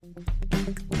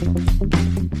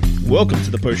Welcome to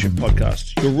the Post Shift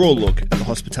Podcast, your raw look at the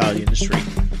hospitality industry,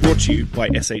 brought to you by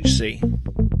SHC.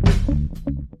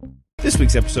 This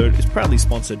week's episode is proudly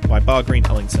sponsored by Bar Green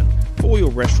Ellington for all your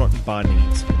restaurant and bar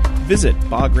needs. Visit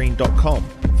bargreen.com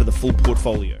for the full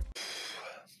portfolio.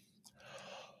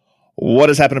 What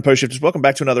has happened to Post Shifters? Welcome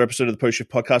back to another episode of the Post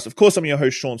Shift Podcast. Of course, I'm your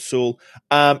host, Sean Sewell.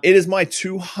 It is my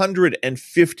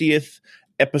 250th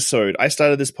episode. I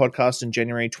started this podcast in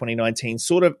January 2019,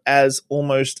 sort of as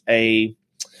almost a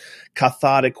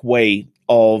cathartic way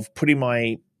of putting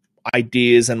my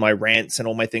ideas and my rants and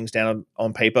all my things down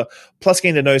on paper, plus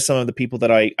getting to know some of the people that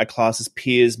I class as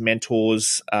peers,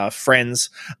 mentors,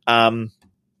 friends. I'm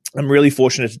really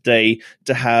fortunate today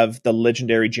to have the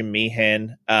legendary Jim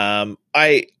Meehan.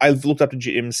 I've looked up to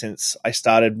Jim since I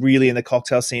started really in the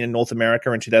cocktail scene in North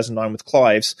America in 2009 with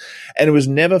Clive's, and it was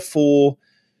never for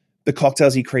the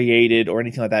cocktails he created or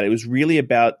anything like that. It was really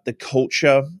about the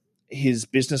culture, his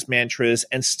business mantras,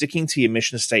 and sticking to your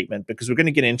mission statement, because we're going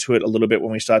to get into it a little bit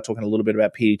when we start talking a little bit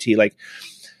about PDT. Like,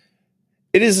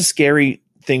 it is a scary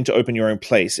thing to open your own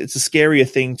place. It's a scarier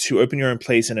thing to open your own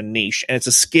place in a niche, and it's a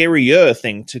scarier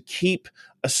thing to keep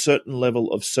a certain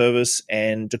level of service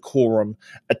and decorum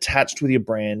attached with your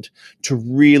brand to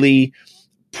really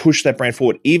push that brand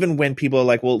forward, even when people are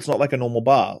like, well, it's not like a normal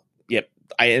bar. Yep.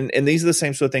 And these are the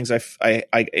same sort of things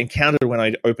I encountered when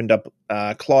I opened up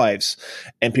Clive's,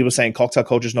 and people saying cocktail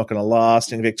culture is not going to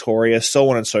last in Victoria, so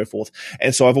on and so forth.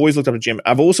 And so I've always looked up to Jim.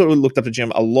 I've also looked up to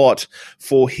Jim a lot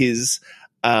for his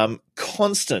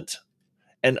constant,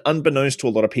 and unbeknownst to a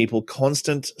lot of people,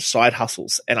 constant side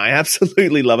hustles. And I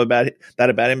absolutely love that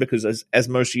about him, because as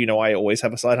most of you know, I always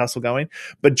have a side hustle going.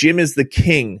 But Jim is the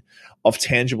king of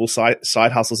tangible side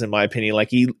hustles, in my opinion.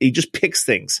 Like, he just picks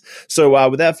things. So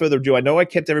without further ado, I know I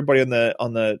kept everybody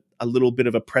on a little bit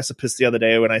of a precipice the other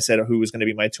day when I said who was going to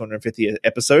be my 250th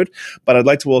episode. But I'd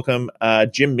like to welcome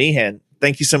Jim Meehan.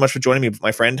 Thank you so much for joining me,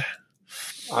 my friend.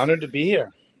 Honored to be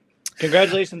here.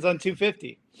 Congratulations on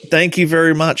 250. Thank you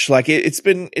very much. Like, it's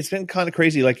been kind of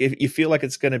crazy. Like, if you feel like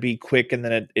it's going to be quick, and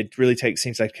then it really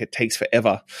seems like it takes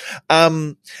forever.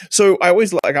 So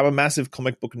I'm a massive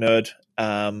comic book nerd.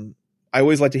 I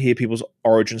always like to hear people's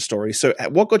origin stories. So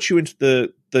what got you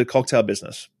into the cocktail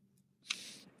business?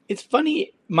 It's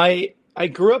funny. I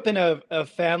grew up in a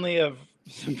family of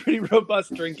some pretty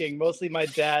robust drinking, mostly my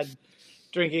dad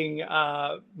drinking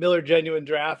Miller Genuine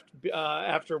Draft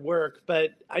after work.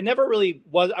 But I never really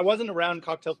I wasn't around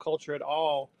cocktail culture at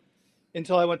all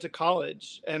until I went to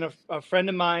college. And a friend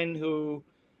of mine who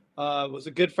was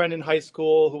a good friend in high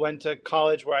school, who went to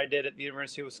college where I did at the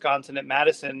University of Wisconsin at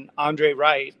Madison, Andre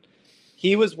Wright,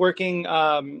 he was working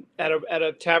at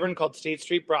a tavern called State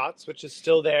Street Brats, which is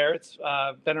still there. It's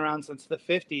been around since the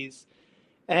 50s.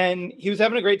 And he was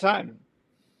having a great time.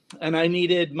 And I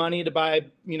needed money to buy,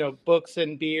 books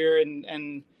and beer.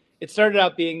 And it started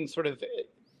out being sort of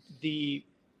the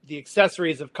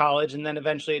accessories of college. And then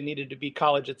eventually it needed to be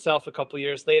college itself a couple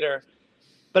years later.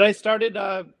 But I started,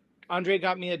 Andre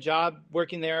got me a job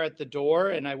working there at the door.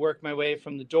 And I worked my way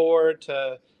from the door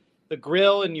to the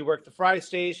grill, and you worked the fry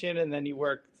station, and then you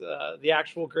worked the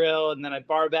actual grill, and then I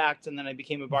bar backed, and then I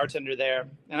became a bartender there.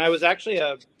 And I was actually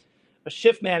a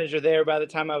shift manager there by the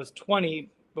time I was 20,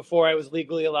 before I was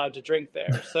legally allowed to drink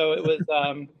there. So it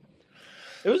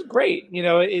was great.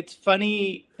 It's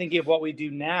funny thinking of what we do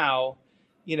now.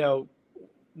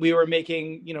 We were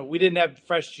making, we didn't have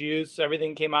fresh juice.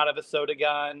 Everything came out of a soda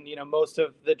gun. Most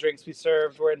of the drinks we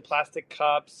served were in plastic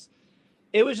cups.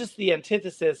 It was just the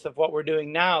antithesis of what we're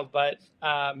doing now, but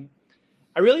I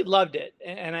really loved it,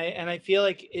 and I feel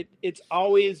like it's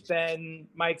always been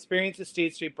my experience at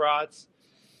State Street Brats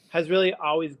has really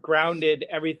always grounded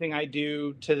everything I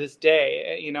do to this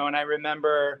day. And I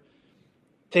remember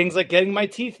things like getting my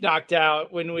teeth knocked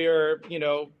out when we were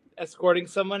escorting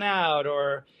someone out,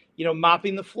 or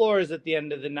mopping the floors at the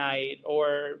end of the night,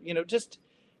 or just.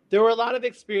 There were a lot of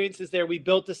experiences there. We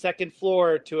built the second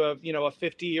floor to a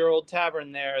 50-year-old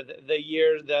tavern there.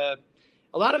 A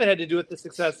lot of it had to do with the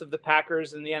success of the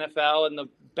Packers and the NFL and the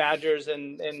Badgers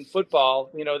and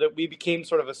football, that we became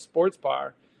sort of a sports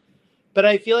bar. But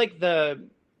I feel like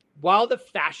while the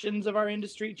fashions of our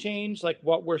industry change, like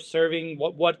what we're serving,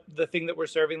 what the thing that we're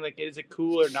serving, like, is it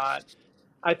cool or not?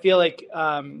 I feel like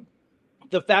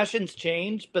the fashions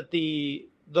change, but the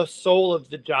soul of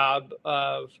the job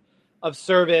of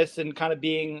service and kind of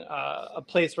being a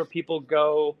place where people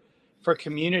go for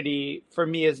community, for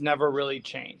me, has never really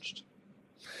changed.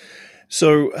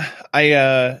 So I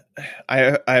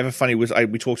have a funny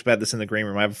we talked about this in the green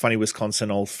room. I have a funny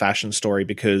Wisconsin old fashioned story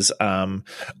because I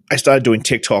started doing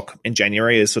TikTok in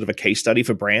January as sort of a case study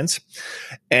for brands,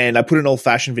 and I put an old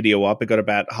fashioned video up. It got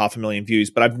about 500,000 views,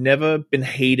 but I've never been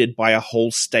hated by a whole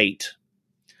state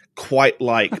quite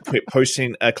like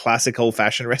posting a classic old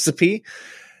fashioned recipe.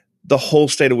 The whole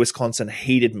state of Wisconsin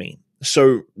hated me.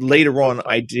 So later on,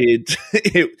 I did,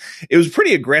 it was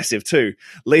pretty aggressive too.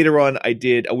 Later on, I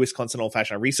did a Wisconsin old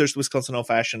fashioned. I researched Wisconsin old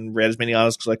fashioned, read as many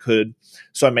articles as I could.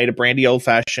 So I made a brandy old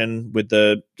fashioned with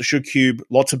the sugar cube,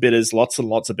 lots of bitters, lots and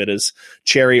lots of bitters,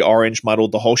 cherry, orange,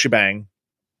 muddled, the whole shebang.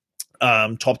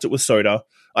 Topped it with soda.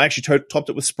 I actually topped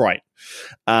it with Sprite.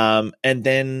 And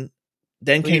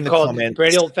then came the comment.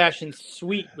 Brandy old fashioned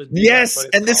sweet. Yes,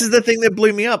 and this is the thing that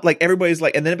blew me up. Like everybody's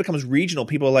like, and then it becomes regional.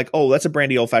 People are like, "Oh, that's a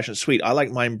brandy old fashioned sweet." I like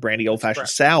mine brandy old fashioned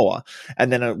sour,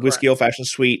 and then a whiskey old fashioned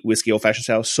sweet, whiskey old fashioned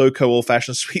sour, SoCo old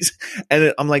fashioned sweets.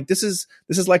 And I'm like, this is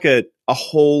like a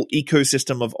whole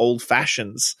ecosystem of old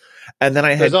fashions. And then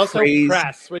there's also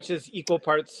press, which is equal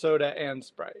parts soda and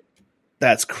Sprite.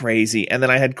 That's crazy. And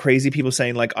then I had crazy people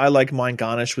saying like, I like mine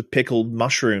garnished with pickled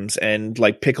mushrooms and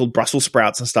like pickled Brussels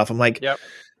sprouts and stuff. I'm like, yep.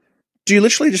 Do you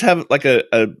literally just have like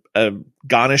a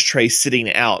garnish tray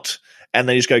sitting out and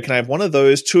then you just go, can I have one of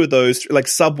those, two of those, like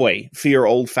Subway for your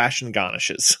old fashioned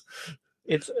garnishes?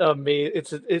 It's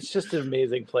amazing. It's just an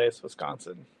amazing place,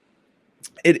 Wisconsin.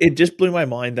 It just blew my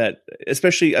mind that,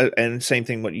 especially, and same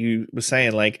thing what you were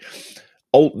saying, like,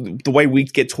 the way we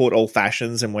get taught old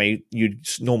fashions and way you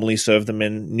normally serve them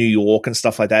in New York and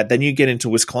stuff like that, then you get into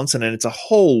Wisconsin and it's a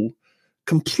whole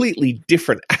completely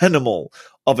different animal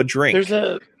of a drink. There's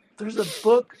a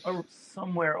book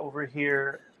somewhere over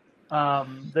here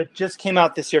that just came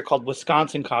out this year called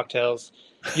Wisconsin Cocktails.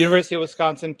 University of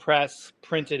Wisconsin Press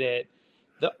printed it.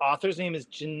 The author's name is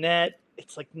Jeanette.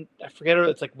 It's like, I forget her.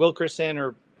 It's like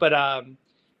Wilkerson but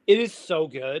it is so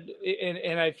good.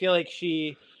 And I feel like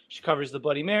she covers the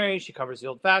Bloody Mary. She covers the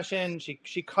old fashioned.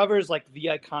 She covers like the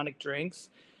iconic drinks.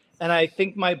 And I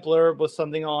think my blurb was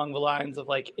something along the lines of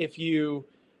like, if you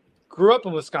grew up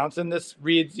in Wisconsin, this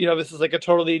reads, this is like a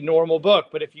totally normal book.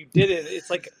 But if you didn't, it's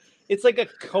like a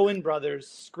Coen Brothers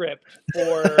script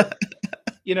for,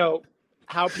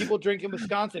 how people drink in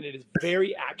Wisconsin. It is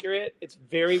very accurate. It's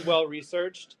very well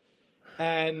researched.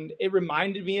 And it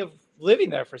reminded me of living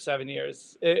there for 7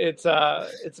 years. It's a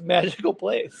magical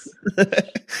place.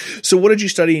 So what did you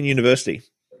study in university?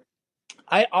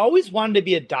 I always wanted to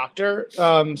be a doctor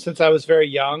since I was very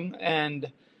young.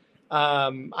 And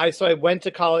I went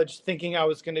to college thinking I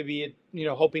was going to be,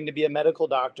 hoping to be a medical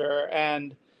doctor.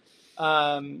 And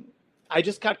I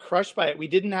just got crushed by it. We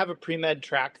didn't have a pre-med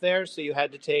track there. So you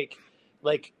had to take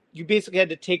you basically had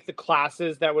to take the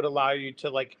classes that would allow you to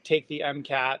like take the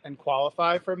MCAT and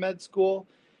qualify for med school.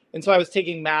 And so I was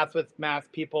taking math with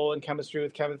math people and chemistry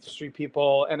with chemistry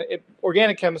people, and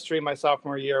organic chemistry my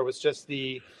sophomore year was just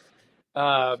the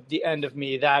end of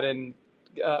me. That and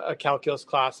a calculus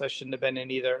class I shouldn't have been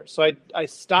in either. So I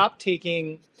stopped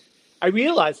taking. I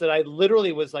realized that I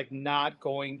literally was like not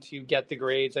going to get the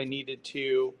grades I needed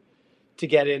to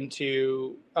get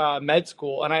into med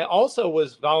school, and I also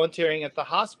was volunteering at the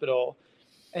hospital,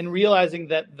 and realizing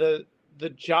that the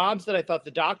jobs that I thought the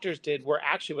doctors did were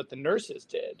actually what the nurses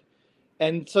did.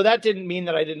 And so that didn't mean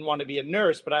that I didn't want to be a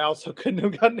nurse, but I also couldn't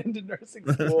have gotten into nursing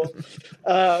school.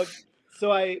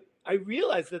 So I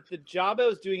realized that the job I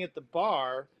was doing at the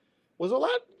bar was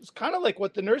kind of like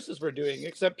what the nurses were doing,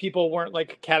 except people weren't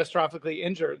like catastrophically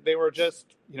injured. They were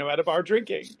just, at a bar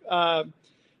drinking.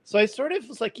 So I sort of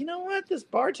was like, you know what, this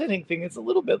bartending thing is a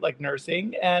little bit like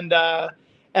nursing. And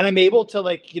I'm able to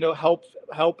like,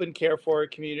 help and care for a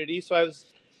community. So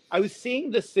I was seeing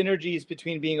the synergies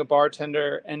between being a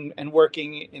bartender and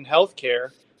working in healthcare.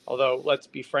 Although, let's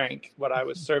be frank, what I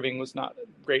was serving was not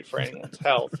great for anyone's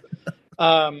health.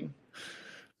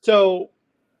 So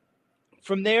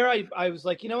from there, I was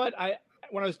like, you know what,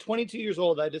 when I was 22 years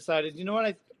old, I decided, you know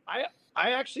what, I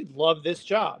actually love this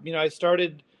job. I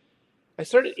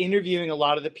started interviewing a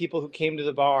lot of the people who came to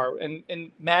the bar,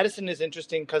 and Madison is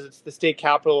interesting because it's the state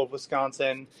capital of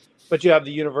Wisconsin, but you have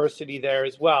the university there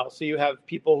as well. So you have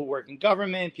people who work in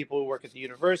government, people who work at the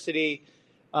university,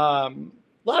 a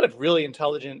lot of really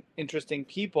intelligent, interesting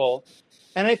people.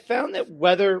 And I found that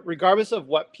regardless of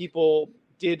what people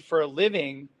did for a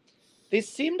living, they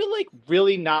seem to like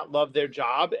really not love their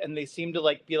job, and they seem to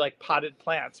like be like potted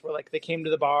plants where like they came to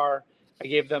the bar, I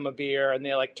gave them a beer, and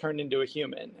they like turned into a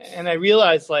human. And I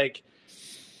realized like,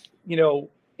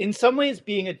 in some ways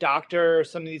being a doctor or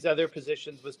some of these other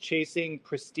positions was chasing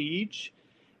prestige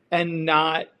and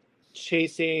not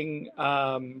chasing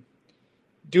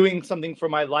doing something for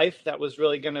my life that was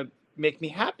really going to make me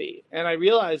happy. And I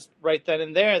realized right then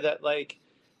and there that like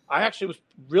I actually was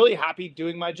really happy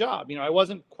doing my job. I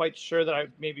wasn't quite sure that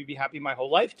I'd maybe be happy my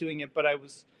whole life doing it, but I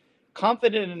was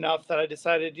confident enough that I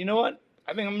decided, you know what?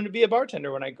 I think I'm going to be a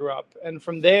bartender when I grew up. And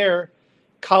from there,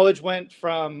 college went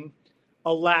from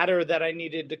a ladder that I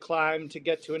needed to climb to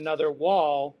get to another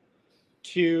wall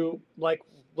to like,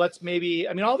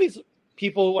 all these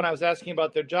people, when I was asking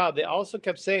about their job, they also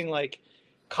kept saying like,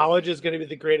 college is going to be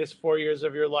the greatest 4 years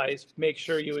of your life. Make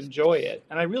sure you enjoy it.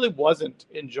 And I really wasn't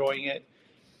enjoying it.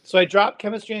 So I dropped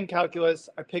chemistry and calculus.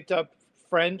 I picked up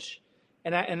French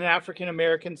and an African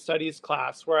American studies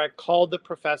class where I called the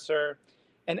professor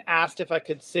and asked if I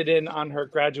could sit in on her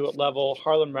graduate level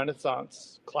Harlem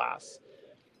Renaissance class.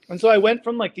 And so I went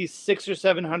from like these 600 or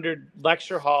 700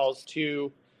 lecture halls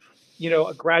to,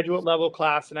 a graduate level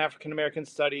class in African American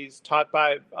studies taught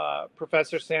by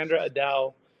Professor Sandra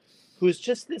Adele, who's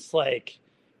just this like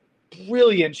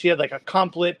brilliant. She had like a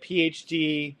complet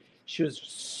PhD. She was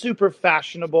super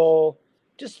fashionable,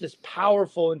 just this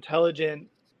powerful, intelligent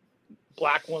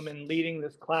Black woman leading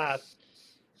this class.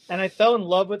 And I fell in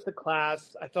love with the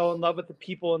class. I fell in love with the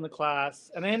people in the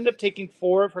class. And I ended up taking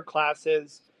 4 of her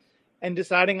classes and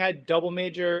deciding I'd double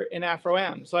major in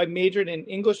Afro-Am. So I majored in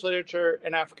English literature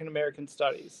and African American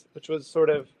studies, which was sort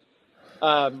of,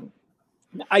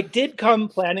 I did come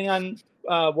planning on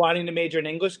wanting to major in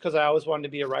English because I always wanted to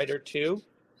be a writer too.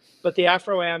 But the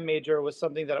Afro-Am major was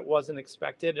something that it wasn't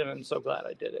expected, and I'm so glad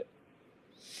I did it.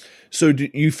 So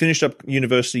you finished up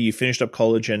university, you finished up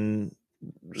college, and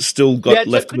still got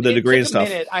left with a degree and stuff?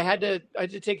 I had to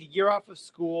take a year off of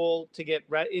school to get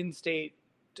in state.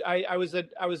 I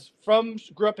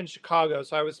grew up in Chicago,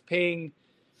 so I was paying.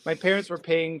 My parents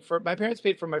paid for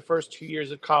my first 2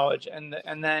 years of college,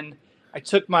 and then I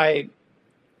took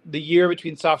the year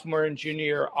between sophomore and junior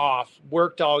year off,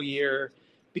 worked all year,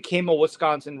 became a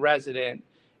Wisconsin resident.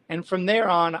 And from there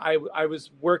on, I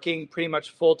was working pretty much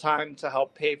full time to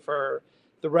help pay for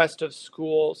the rest of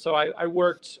school. So I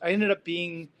ended up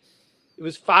it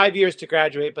was 5 years to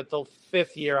graduate, but the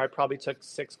 5th year I probably took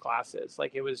 6 classes.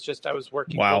 Like it was just, I was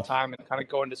working full time and kind of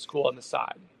going to school on the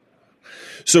side.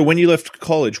 So when you left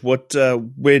college, what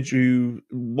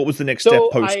was the next step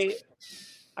post?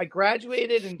 I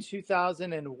graduated in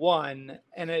 2001,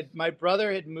 and my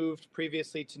brother had moved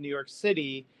previously to New York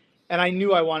City, and I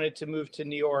knew I wanted to move to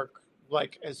New York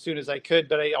like as soon as I could,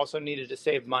 but I also needed to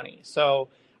save money. So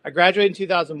I graduated in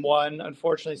 2001.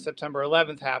 Unfortunately, September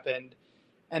 11th happened,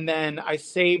 and then I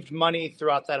saved money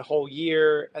throughout that whole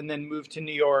year, and then moved to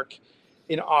New York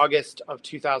in August of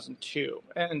 2002,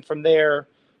 and from there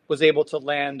was able to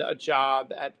land a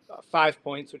job at 5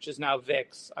 Points, which is now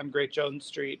Vic's on Great Jones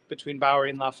Street between Bowery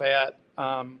and Lafayette.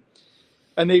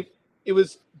 It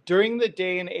was during the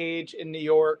day and age in New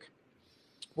York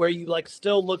where you like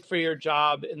still look for your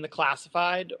job in the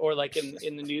classified or like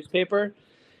in the newspaper.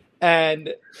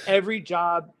 And every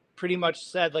job pretty much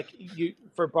said like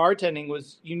for bartending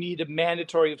you need a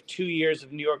mandatory of 2 years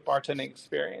of New York bartending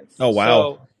experience. Oh,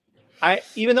 wow. So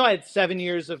even though I had 7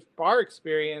 years of bar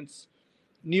experience,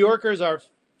 New Yorkers are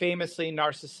famously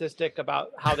narcissistic about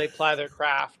how they ply their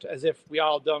craft, as if we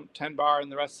all don't tend bar in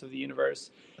the rest of the universe.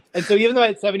 And so even though I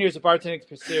had 7 years of bartending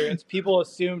experience, people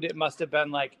assumed it must have been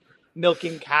like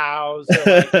milking cows or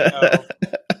like,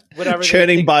 whatever.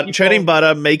 Churning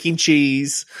butter, making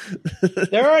cheese.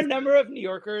 There are a number of New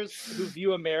Yorkers who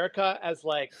view America as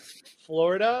like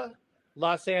Florida,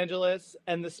 Los Angeles,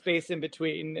 and the space in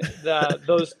between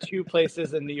those 2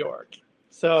 places in New York.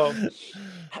 So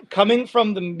coming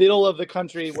from the middle of the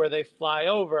country where they fly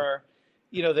over,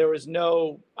 there was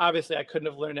obviously I couldn't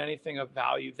have learned anything of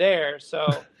value there. So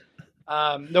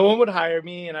no one would hire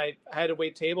me, and I had to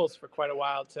wait tables for quite a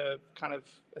while to kind of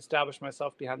establish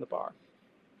myself behind the bar.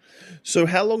 So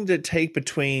how long did it take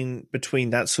between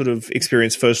that sort of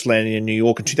experience first landing in New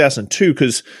York in 2002?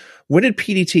 Because when did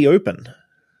PDT open?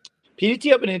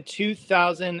 PDT opened in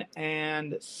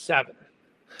 2007.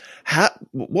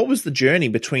 What was the journey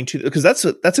between two? Because that's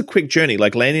a quick journey,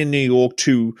 like landing in New York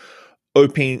to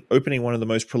opening one of the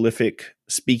most prolific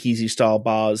speakeasy style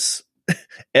bars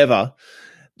ever.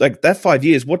 Like that 5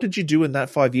 years, what did you do in that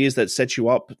 5 years that set you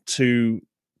up to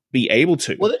be able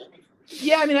to? Well,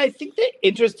 yeah, I mean, I think the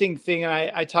interesting thing, and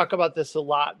I talk about this a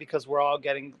lot because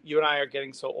you and I are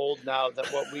getting so old now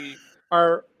that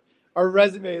our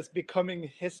resume is becoming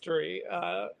history.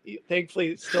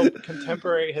 Thankfully, still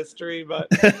contemporary history, but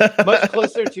much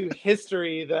closer to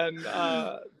history than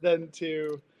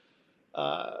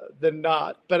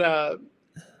not. But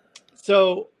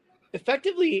so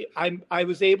effectively, I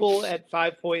was able at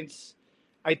 5 Points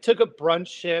I took a brunch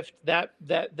shift that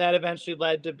eventually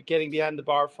led to getting behind the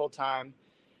bar full time.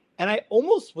 And I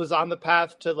almost was on the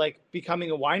path to like becoming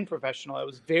a wine professional. I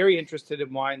was very interested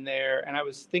in wine there, and I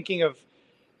was thinking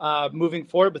of moving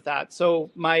forward with that.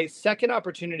 So my second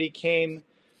opportunity came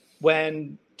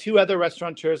when two other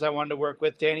restaurateurs I wanted to work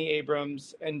with, Danny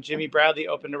Abrams and Jimmy Bradley,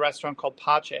 opened a restaurant called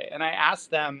Pache. And I asked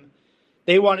them,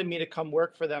 they wanted me to come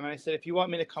work for them. And I said, if you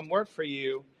want me to come work for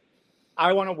you,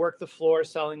 I want to work the floor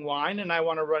selling wine, and I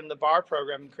want to run the bar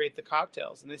program and create the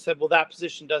cocktails. And they said, well, that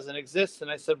position doesn't exist. And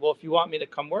I said, well, if you want me to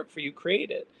come work for you, create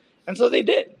it. And so they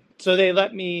did. So they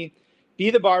let me be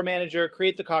the bar manager,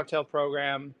 create the cocktail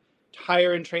program,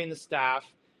 hire and train the staff,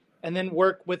 and then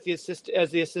work with the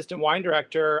assistant wine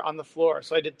director on the floor.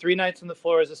 So I did 3 nights on the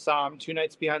floor as a som, 2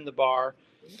 nights behind the bar.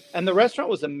 And the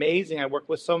restaurant was amazing. I worked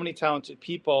with so many talented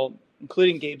people,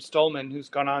 including Gabe Stolman, who's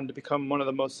gone on to become one of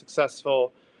the most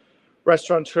successful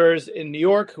restaurateurs in New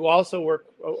York, who also were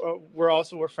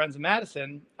friends of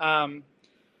Madison.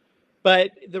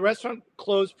 But the restaurant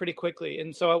closed pretty quickly.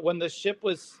 And so when the ship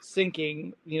was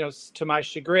sinking, to my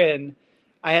chagrin,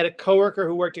 I had a coworker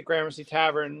who worked at Gramercy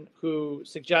Tavern who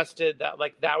suggested that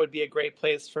that would be a great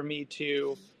place for me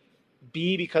to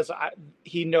be, because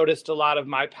he noticed a lot of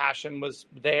my passion was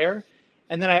there.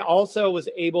 And then I also was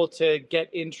able to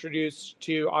get introduced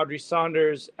to Audrey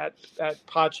Saunders at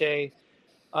Pache.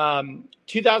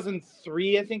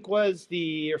 2003, I think was the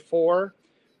year 4,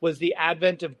 was the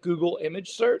advent of Google image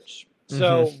search.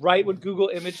 So right when Google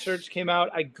image search came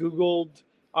out, I Googled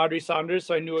Audrey Saunders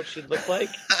so I knew what she'd look like.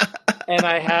 And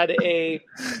I had a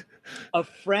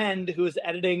friend who was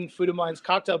editing Food and Wine's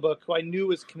cocktail book who I knew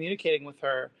was communicating with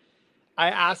her.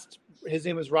 His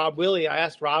name was Rob Willie. I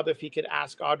asked Rob if he could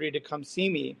ask Audrey to come see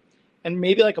me. And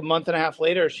maybe like a month and a half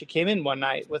later, she came in one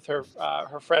night with her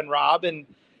friend Rob, and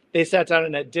they sat down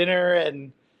and had dinner,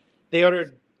 and they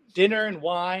ordered dinner and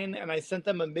wine, and I sent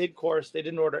them a mid-course. They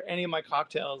didn't order any of my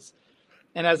cocktails.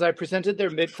 And as I presented their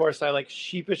mid-course, I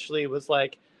sheepishly was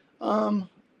like,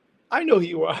 I know who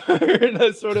you are. And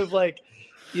I sort of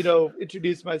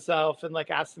introduced myself and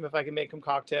asked them if I could make them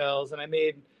cocktails. And I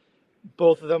made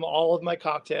both of them all of my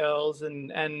cocktails,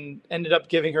 and ended up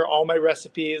giving her all my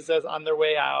recipes as on their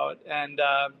way out. And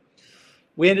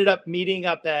we ended up meeting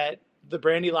up at the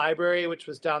Brandy Library, which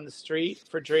was down the street,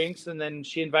 for drinks. And then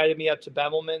she invited me up to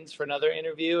Bemelman's for another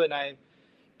interview. And I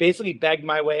basically begged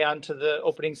my way onto the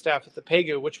opening staff at the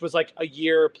Pegu, which was a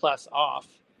year plus off.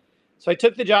 So I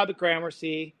took the job at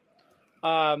Gramercy.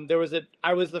 I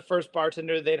was the first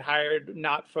bartender they'd hired,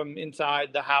 not from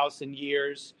inside the house in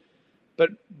years, but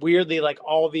weirdly,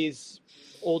 all these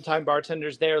old time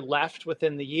bartenders there left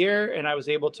within the year. And I was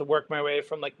able to work my way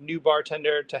from new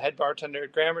bartender to head bartender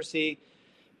at Gramercy.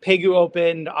 Pegu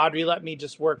opened. Audrey let me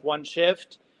just work one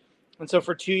shift. And so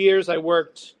for 2 years, I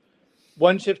worked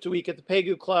one shift a week at the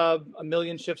Pegu Club, a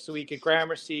million shifts a week at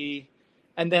Gramercy.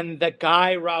 And then the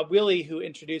guy, Rob Willie, who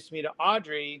introduced me to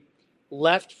Audrey,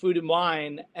 left Food and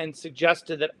Wine and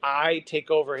suggested that I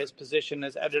take over his position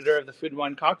as editor of the Food and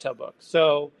Wine cocktail book.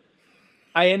 So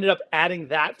I ended up adding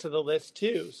that to the list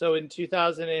too. So in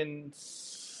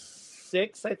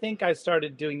 2006, I think I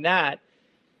started doing that.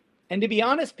 And to be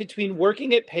honest, between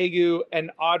working at Pegu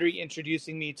and Audrey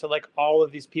introducing me to all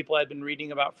of these people I'd been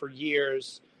reading about for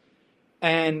years,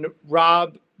 and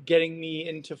Rob getting me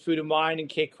into Food and Wine and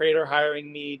Kate Crater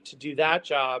hiring me to do that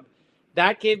job,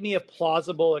 that gave me a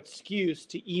plausible excuse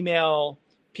to email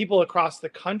people across the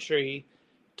country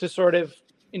to sort of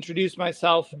introduce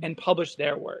myself and publish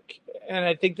their work. And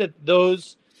I think that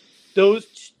those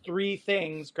 3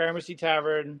 things, Gramercy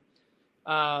Tavern,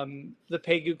 the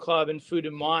Pegu Club, and Food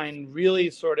and Wine,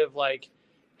 really sort of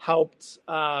helped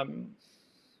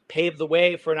pave the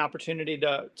way for an opportunity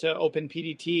to open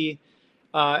PDT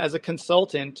as a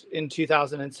consultant in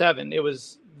 2007. It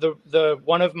was the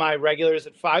one of my regulars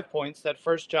at 5 Points. That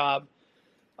first job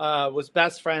was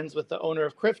best friends with the owner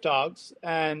of Criff Dogs,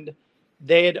 and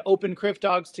they had opened Criff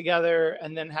Dogs together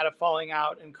and then had a falling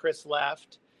out, and Chris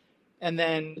left. And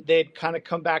then they'd kind of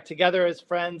come back together as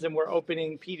friends and were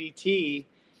opening PDT.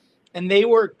 And they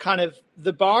were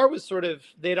the bar was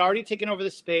they'd already taken over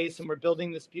the space and were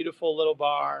building this beautiful little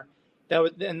bar.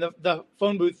 And the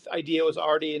phone booth idea was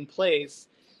already in place.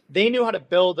 They knew how to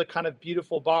build a kind of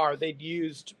beautiful bar. They'd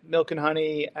used Milk and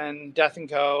Honey and Death and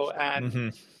Co.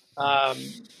 and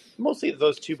mostly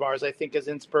those 2 bars, I think, as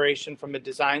inspiration from a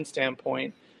design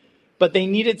standpoint. But they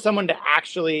needed someone to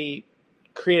actually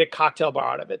create a cocktail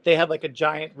bar out of it. They had a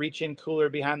giant reach-in cooler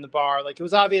behind the bar. It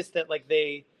was obvious that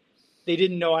they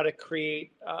didn't know how to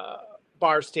create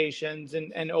bar stations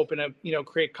and open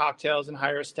create cocktails and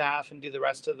hire staff and do the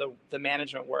rest of the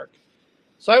management work.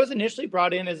 So I was initially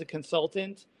brought in as a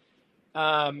consultant.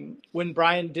 When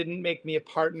Brian didn't make me a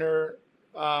partner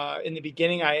in the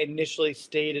beginning, I initially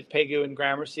stayed at Pegu and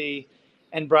Gramercy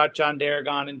and brought John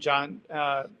Darragon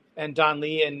and Don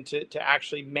Lee in to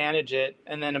actually manage it.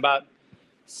 And then about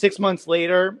 6 months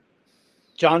later,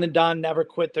 John and Don never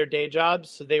quit their day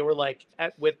jobs, so they were like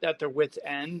at their wits'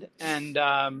 end. And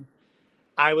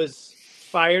I was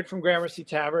fired from Gramercy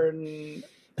Tavern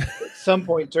at some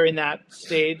point during that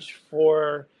stage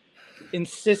for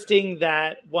insisting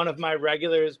that one of my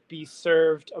regulars be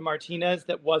served a Martinez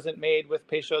that wasn't made with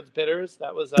Peychaud's bitters.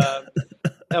 That was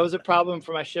a problem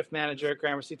for my shift manager at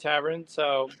Gramercy Tavern.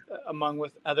 So, among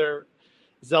with other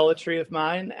zealotry of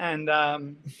mine, and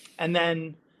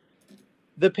then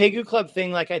the Pegu Club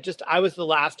thing, like I was the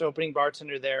last opening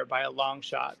bartender there by a long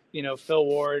shot. You know, Phil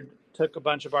Ward took a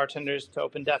bunch of bartenders to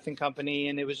open Death and Company,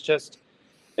 and it was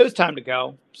time to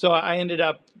go. So I ended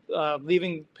up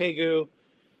leaving Pegu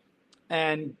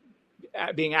and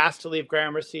being asked to leave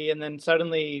Gramercy, and then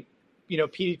suddenly,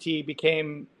 PDT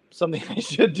became something I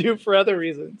should do for other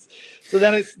reasons. So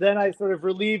then I sort of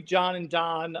relieved John and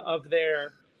Don of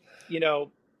their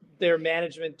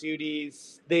management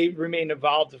duties. They remained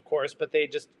involved, of course, but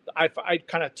I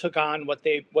kind of took on what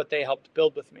they helped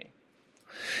build with me.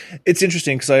 It's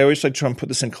interesting because I always like to try and put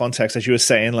this in context. As you were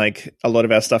saying, like a lot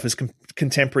of our stuff is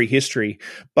contemporary history,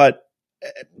 but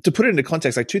to put it into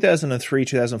context, like 2003,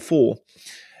 2004,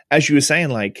 as you were saying,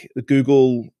 like the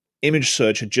Google image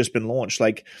search had just been launched.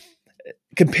 Like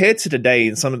compared to today,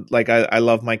 and some like I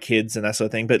love my kids and that sort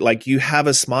of thing, but like you have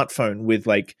a smartphone with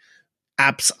like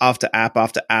apps after app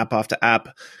after app after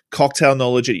app, cocktail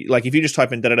knowledge. Like if you just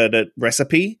type in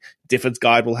recipe, Difford's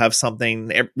Guide will have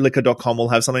something, liquor.com will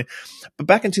have something. But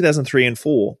back in 2003 and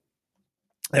 4,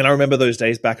 and I remember those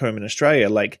days back home in Australia,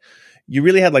 like you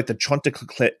really had like the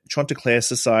Chanticleer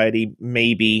Society,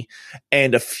 maybe,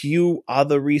 and a few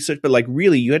other research, but like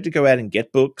really you had to go out and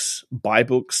get books, buy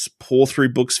books, pour through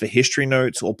books for history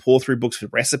notes or pour through books for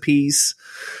recipes.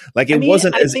 Like it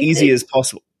wasn't as easy as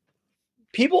possible.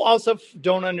 People also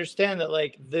don't understand that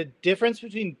like the difference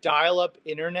between dial-up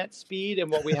internet speed and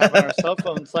what we have on our cell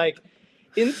phones, like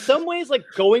in some ways, like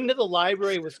going to the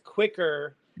library was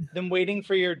quicker than waiting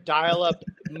for your dial-up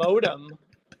modem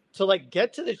to like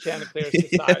get to the Chanticleer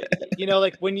Society. Yeah.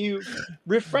 Like when you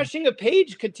refreshing a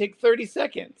page could take 30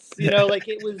 seconds, like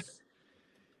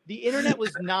the internet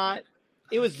was not,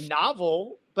 it was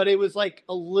novel, but it was like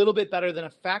a little bit better than a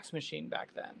fax machine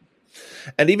back then.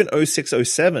 And even 06,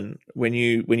 07, when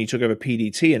you took over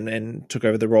PDT and took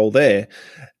over the role there,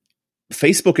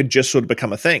 Facebook had just sort of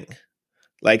become a thing.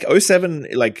 Like 07,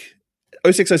 like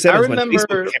 06, 07 I is remember when Facebook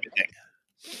became a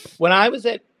thing. When I was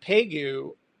at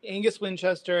Pegu, Angus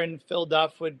Winchester and Phil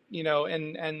Duff would,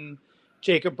 and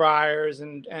Jacob Briers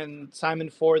and Simon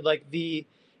Ford, like it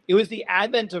was the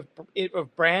advent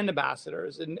of brand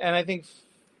ambassadors. And I think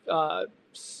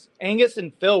Angus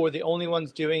and Phil were the only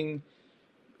ones doing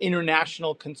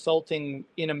international consulting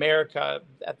in America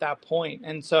at that point.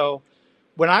 And so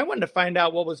when I wanted to find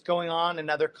out what was going on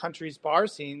in other countries' bar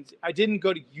scenes, I didn't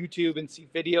go to YouTube and see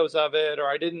videos of it, or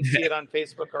I didn't see it on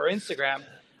Facebook or Instagram.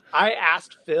 I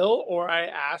asked Phil or I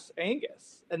asked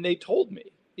Angus, and they told me,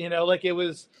 like it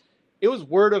was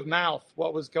word of mouth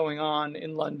what was going on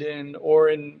in London or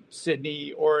in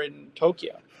Sydney or in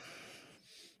Tokyo.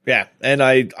 Yeah, and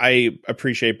I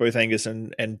appreciate both Angus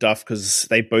and Duff because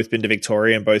they've both been to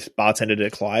Victoria and both bartended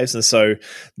at Clive's, and so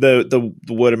the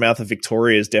word of mouth of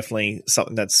Victoria is definitely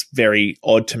something that's very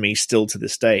odd to me still to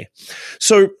this day.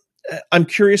 So I'm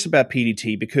curious about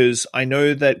PDT because I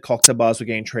know that cocktail bars were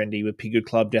getting trendy with Pegu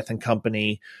Club, Death and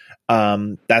Company,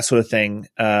 that sort of thing,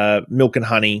 Milk and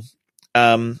Honey.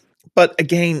 But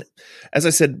again, as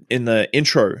I said in the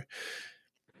intro,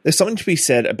 there's something to be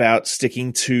said about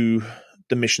sticking to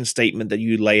the mission statement that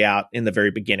you lay out in the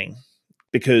very beginning,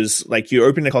 because like you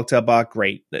open a cocktail bar,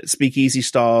 great. Speakeasy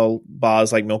style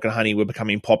bars like Milk and Honey were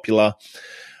becoming popular,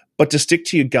 but to stick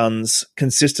to your guns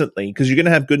consistently, because you're going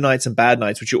to have good nights and bad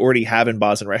nights, which you already have in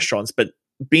bars and restaurants, but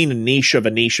being a niche of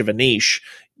a niche of a niche,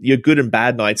 your good and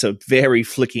bad nights are very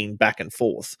flicking back and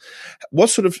forth. What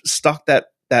sort of stuck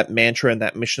that mantra and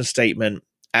that mission statement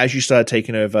as you started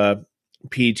taking over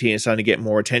PDT and starting to get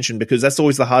more attention? Because that's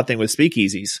always the hard thing with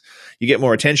speakeasies. You get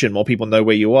more attention, more people know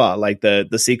where you are. Like the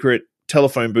secret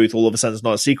telephone booth all of a sudden is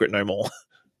not a secret no more.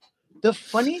 The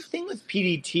funny thing with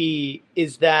PDT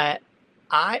is that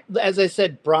as I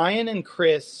said, Brian and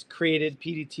Chris created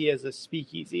PDT as a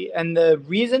speakeasy. And the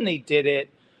reason they did it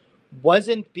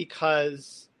wasn't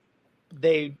because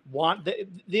they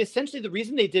essentially the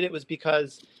reason they did it was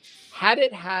because had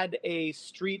it had a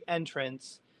street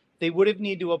entrance, they would have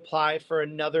needed to apply for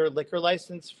another liquor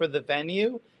license for the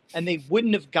venue, and they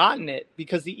wouldn't have gotten it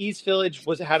because the East Village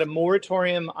had a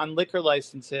moratorium on liquor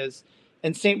licenses,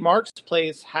 and St. Mark's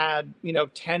Place had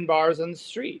 10 bars on the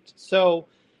street. So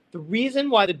the reason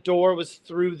why the door was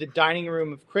through the dining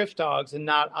room of Criff Dogs and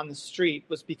not on the street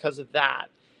was because of that.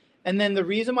 And then the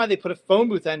reason why they put a phone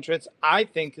booth entrance, I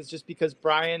think, is just because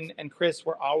Brian and Chris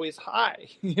were always high.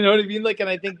 You know what I mean? And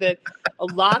I think that a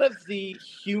lot of the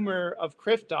humor of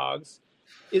Criff Dogs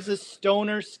is a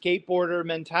stoner skateboarder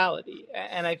mentality.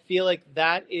 And I feel like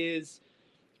that is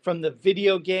from the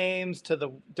video games to the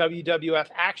WWF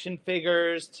action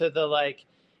figures to the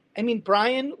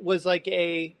Brian was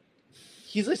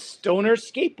he's a stoner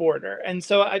skateboarder. And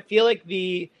so I feel like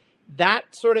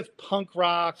that sort of punk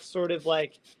rock, sort of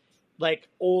like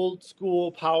old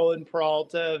school Powell and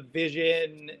Peralta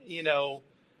Vision,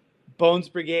 Bones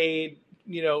Brigade,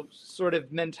 sort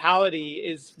of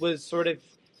mentality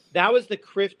that was the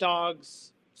Criff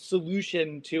Dogs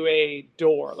solution to a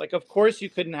door. Of course you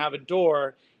couldn't have a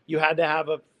door. You had to have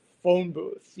a phone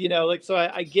booth, so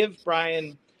I give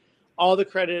Brian all the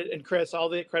credit and Chris all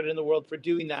the credit in the world for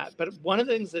doing that. But one of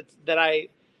the things that I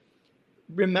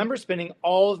remember spending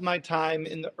all of my time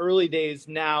in the early days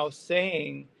now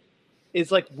saying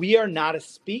is we are not a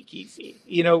speakeasy.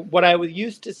 What I would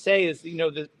used to say is,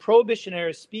 the Prohibition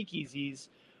era speakeasies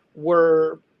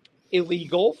were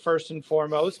illegal first and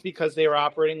foremost because they were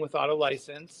operating without a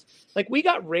license. We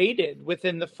got raided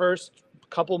within the first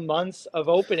couple months of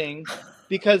opening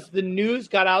because the news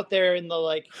got out there in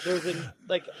there was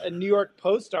a New York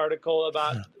Post article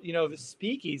about, the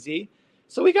speakeasy.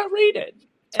 So we got raided.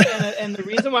 And the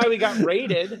reason why we got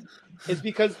raided is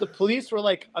because the police were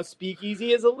like, a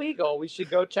speakeasy is illegal. We should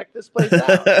go check this place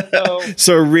out.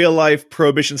 So real life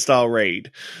Prohibition style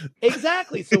raid.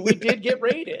 Exactly. So we did get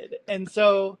raided. And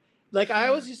so I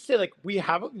always used to say, we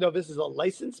have, this is a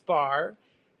licensed bar.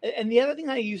 And the other thing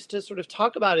I used to sort of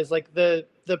talk about is the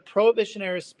Prohibition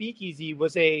era speakeasy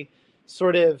was a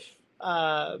sort of,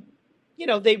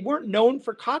 they weren't known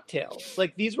for cocktails.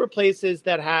 These were places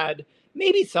that had,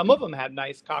 maybe some of them had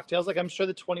nice cocktails. I'm sure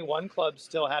the 21 Club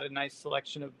still had a nice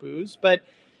selection of booze, but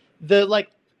the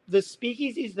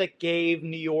speakeasies that gave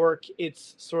New York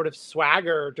its sort of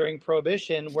swagger during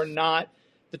Prohibition were not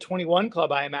the 21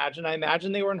 Club, I imagine. I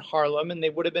imagine they were in Harlem, and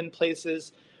they would have been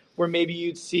places where maybe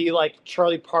you'd see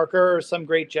Charlie Parker or some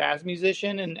great jazz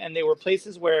musician. And they were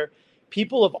places where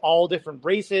people of all different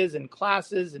races and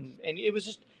classes. And it was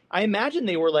just, I imagine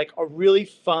they were a really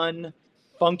fun,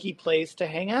 funky place to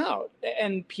hang out.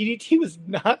 And PDT was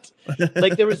not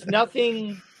there was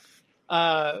nothing,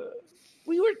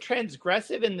 we were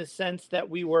transgressive in the sense that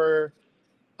we were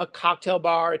a cocktail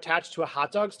bar attached to a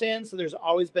hot dog stand. So there's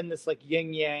always been this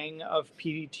yin yang of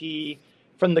PDT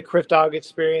from the Criff Dog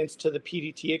experience to the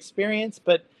PDT experience,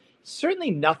 but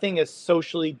certainly nothing as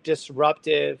socially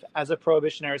disruptive as a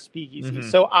Prohibition era speakeasy. Mm-hmm.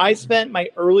 So I spent my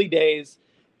early days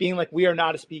being we are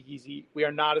not a speakeasy. We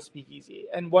are not a speakeasy.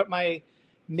 And what my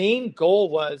main goal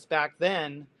was back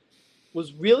then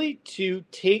was really to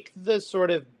take the sort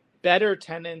of better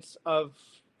tenets of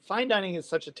fine dining is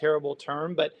such a terrible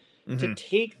term, but to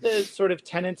take the sort of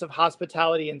tenets of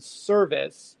hospitality and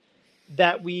service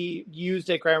that we used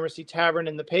at Gramercy Tavern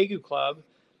and the Pegu Club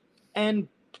and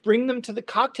bring them to the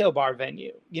cocktail bar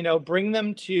venue, bring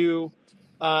them to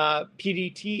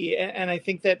PDT. And I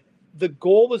think that the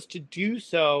goal was to do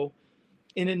so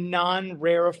in a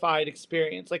non-rarefied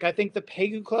experience. I think the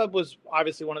Pegu Club was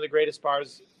obviously one of the greatest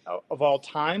bars of all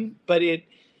time, but it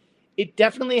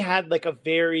definitely had a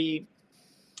very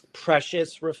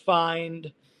precious,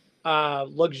 refined,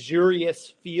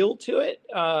 luxurious feel to it.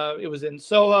 It was in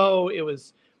Soho.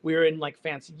 We were in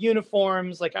fancy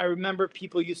uniforms. I remember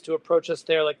people used to approach us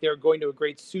there they were going to a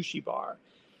great sushi bar.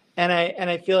 And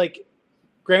I feel like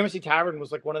Gramercy Tavern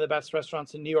was one of the best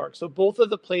restaurants in New York. So both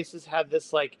of the places had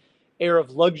this air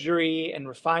of luxury and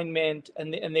refinement,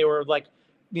 and they were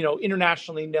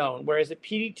internationally known. Whereas at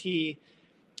PDT,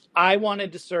 I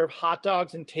wanted to serve hot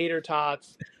dogs and tater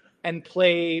tots and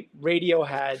play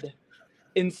Radiohead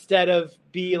instead of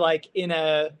be in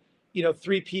a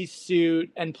three-piece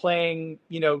suit and playing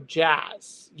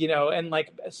jazz, and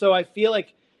so I feel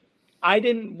I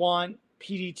didn't want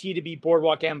PDT to be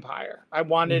Boardwalk Empire. I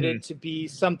wanted it to be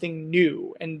something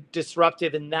new and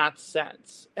disruptive in that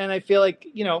sense. And I feel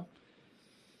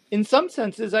in some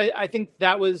senses, I think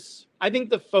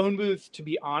the phone booth, to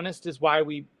be honest, is why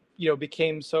we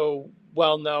became so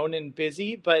well known and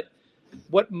busy. But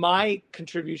what my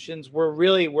contributions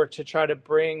were to try to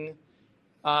bring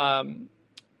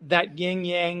that yin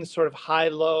yang sort of high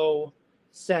low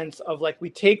sense of like, we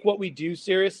take what we do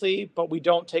seriously, but we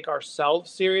don't take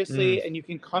ourselves seriously. And you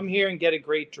can come here and get a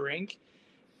great drink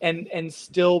and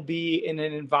still be in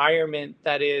an environment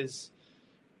that is,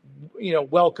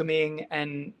 welcoming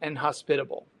and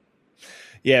hospitable.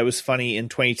 Yeah, it was funny. In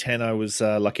 2010, I was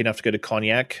lucky enough to go to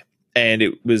Cognac, and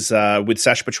it was with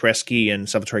Sacha Petresky and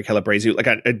Salvatore Calabrese. Like,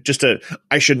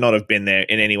 I should not have been there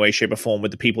in any way, shape, or form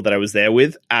with the people that I was there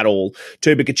with at all.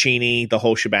 Toby Caccini, the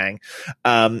whole shebang.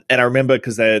 And I remember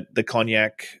because the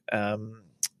Cognac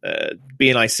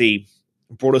BNIC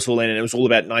brought us all in, and it was all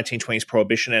about 1920s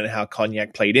prohibition and how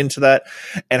Cognac played into that.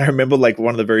 And I remember like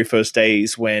one of the very first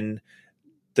days when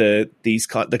the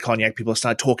Cognac people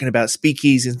start talking about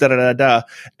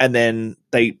speakeasies, and then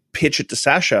they pitch it to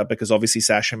Sacha, because obviously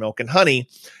Sacha Milk and Honey,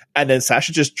 and then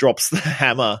Sacha just drops the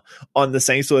hammer on the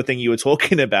same sort of thing you were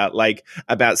talking about, like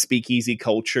about speakeasy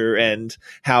culture and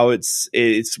how it's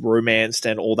romanced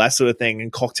and all that sort of thing,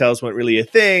 and cocktails weren't really a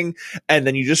thing. And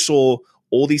then you just saw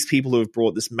all these people who have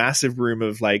brought this massive room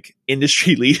of like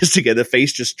industry leaders together,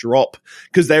 face just drop,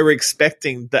 because they were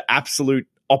expecting the absolute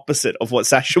opposite of what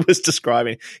Sacha was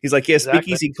describing. He's like, yeah,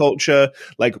 speakeasy culture,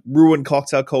 like ruined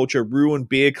cocktail culture, ruined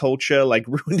beer culture, like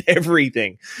ruined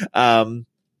everything. But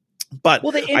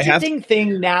the interesting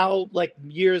thing now, like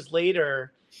years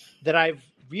later, that I've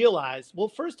realized, well,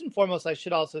 first and foremost, I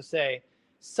should also say,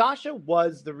 Sacha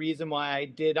was the reason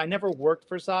why I never worked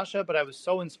for Sacha, but I was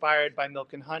so inspired by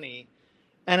Milk and Honey.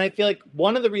 And I feel like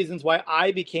one of the reasons why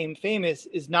I became famous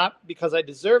is not because I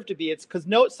deserve to be. It's because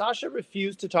Sacha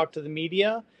refused to talk to the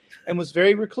media and was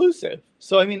very reclusive.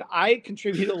 So, I mean, I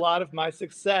contribute a lot of my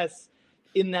success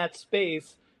in that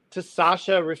space to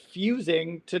Sacha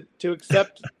refusing to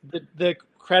accept the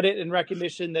credit and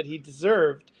recognition that he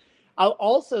deserved. I'll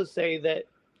also say that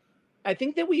I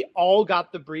think that we all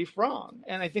got the brief wrong.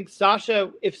 And I think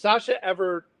if Sacha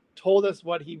ever told us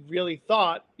what he really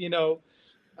thought,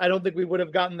 I don't think we would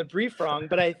have gotten the brief wrong,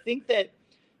 but I think that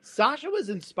Sacha was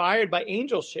inspired by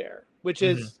Angel Share, which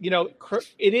is,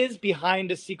 it is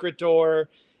behind a secret door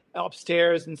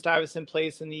upstairs in Stuyvesant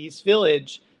Place in the East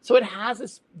Village. So it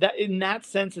has that in that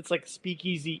sense, it's like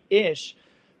speakeasy-ish.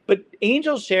 But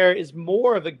Angel Share is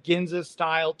more of a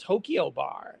Ginza-style Tokyo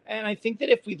bar. And I think that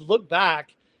if we look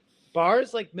back,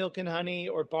 bars like Milk and Honey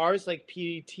or bars like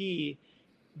PDT,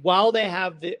 while they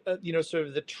have the sort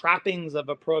of the trappings of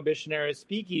a prohibition-era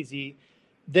speakeasy,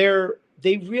 they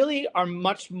really are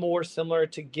much more similar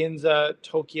to Ginza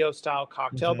Tokyo-style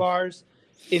cocktail bars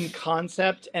in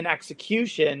concept and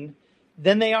execution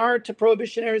than they are to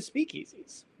prohibition-era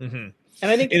speakeasies. And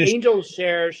I think Angel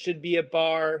Share should be a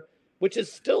bar which is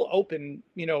still open,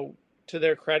 to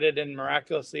their credit, and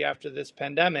miraculously after this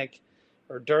pandemic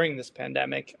or during this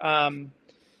pandemic.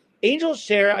 Angel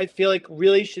Share, I feel like,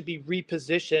 really should be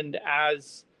repositioned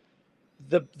as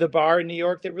the bar in New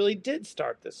York that really did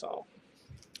start this all.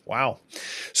 Wow.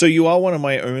 So you are one of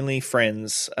my only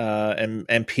friends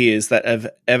and peers that have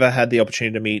ever had the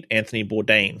opportunity to meet Anthony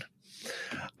Bourdain.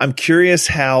 I'm curious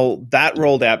how that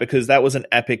rolled out, because that was an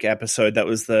epic episode. That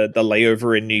was the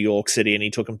layover in New York City, and he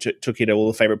took you to all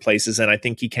the favorite places. And I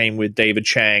think he came with David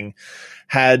Chang,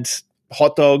 had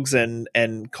hot dogs and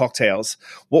cocktails.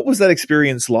 What was that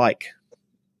experience like?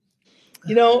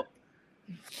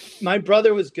 My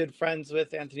brother was good friends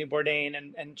with Anthony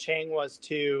Bourdain, and Chang was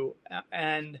too.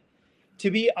 And to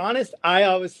be honest, I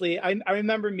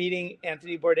remember meeting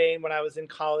Anthony Bourdain when I was in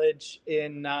college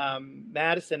in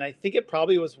Madison. I think it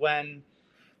probably was when,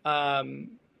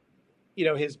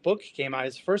 his book came out,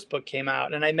 his first book came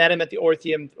out, and I met him at the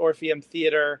Orpheum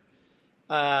Theater.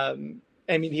 I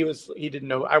mean, he didn't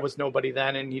know I was nobody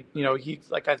then, and he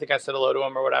like, I think I said hello to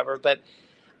him or whatever. But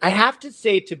I have to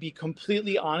say, to be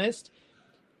completely honest,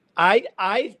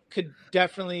 I could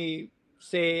definitely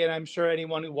say, and I'm sure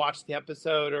anyone who watched the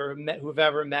episode or who've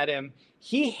ever met him,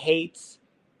 he hates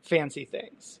fancy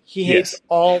things. He hates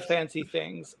all fancy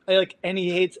things. And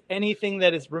he hates anything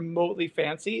that is remotely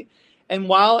fancy. And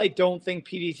while I don't think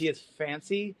PDT is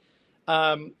fancy,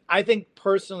 I think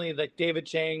personally that David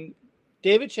Chang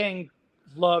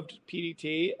loved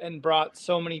PDT and brought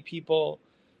so many people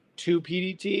to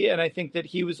PDT, and I think that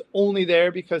he was only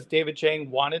there because David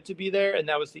Chang wanted to be there, and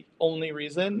that was the only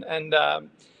reason. And I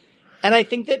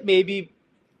think that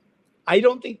I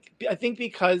think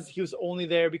because he was only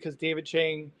there because David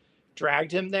Chang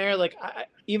dragged him there. Like,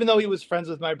 even though he was friends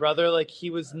with my brother, like he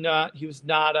was never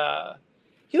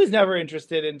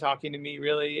interested in talking to me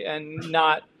really, and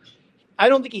I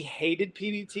don't think he hated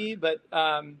PDT, but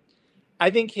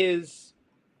I think his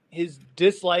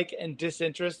dislike and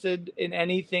disinterested in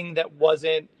anything that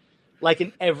wasn't like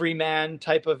an everyman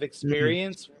type of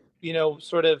experience,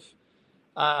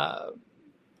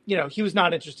 he was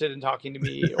not interested in talking to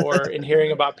me or in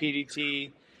hearing about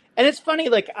PDT. And it's funny,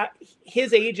 like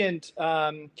his agent,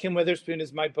 Kim Witherspoon,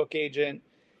 is my book agent.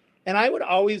 And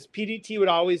PDT would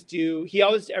always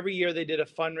every year they did a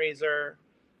fundraiser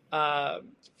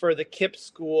for the KIPP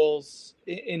schools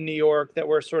in New York that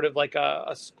were sort of like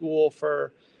a school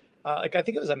for, I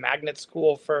think it was a magnet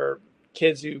school for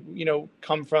kids who,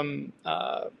 come from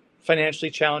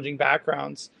financially challenging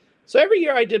backgrounds. So every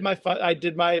year I did my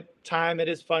time at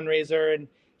his fundraiser, and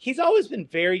he's always been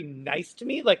very nice to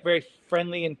me, like very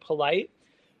friendly and polite,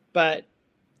 but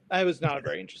I was not a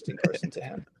very interesting person to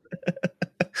him.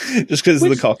 Just because of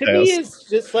the cocktails. To me is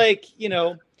just like,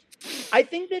 I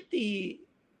think that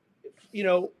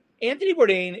Anthony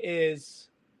Bourdain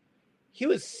he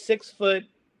was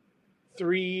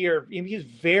 6'3", or he's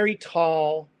very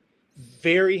tall,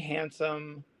 very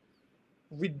handsome,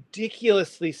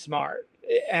 ridiculously smart.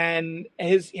 And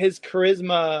his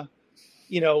charisma,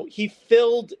 he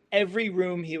filled every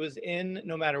room he was in,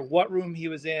 no matter what room he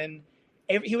was in.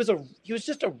 He was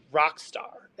just a rock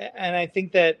star. And I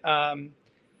think that,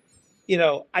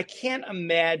 I can't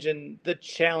imagine the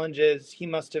challenges he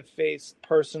must have faced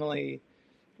personally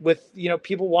with,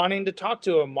 people wanting to talk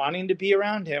to him, wanting to be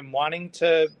around him, wanting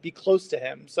to be close to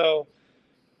him. So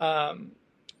I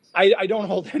don't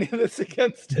hold any of this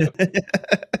against him.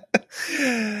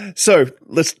 So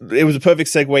it was a perfect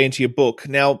segue into your book.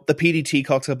 Now, the PDT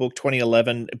Cocktail Book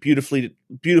 2011, beautifully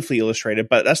illustrated,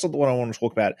 but that's not the one I want to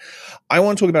talk about. I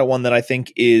want to talk about one that I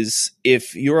think is,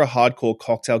 if you're a hardcore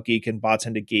cocktail geek and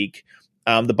bartender geek,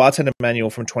 the Bartender Manual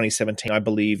from 2017, I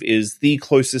believe, is the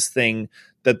closest thing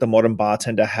that the modern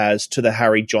bartender has to the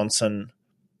Harry Johnson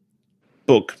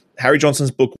book. Harry Johnson's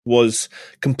book was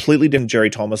completely different than Jerry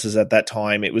Thomas's at that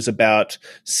time. It was about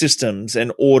systems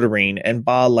and ordering and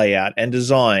bar layout and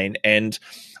design and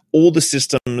all the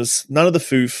systems, none of the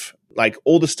foof, like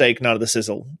all the steak, none of the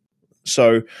sizzle.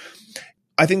 So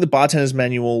I think the Bartender's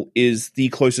Manual is the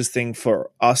closest thing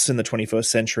for us in the 21st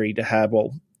century to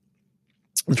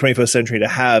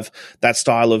have, that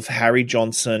style of Harry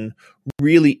Johnson,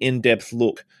 really in-depth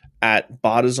look at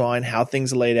bar design, how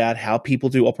things are laid out, how people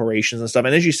do operations and stuff.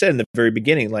 And as you said in the very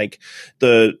beginning, like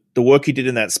the work he did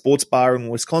in that sports bar in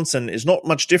Wisconsin is not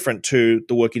much different to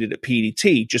the work he did at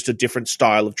PDT, just a different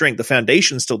style of drink. The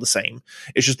foundation's still the same.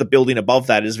 It's just the building above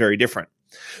that is very different.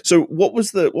 So what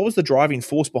was the driving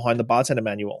force behind the Bartender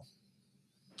Manual?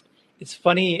 It's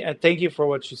funny. Thank you for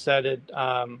what you said.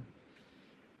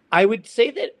 I would say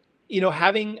that,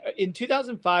 having in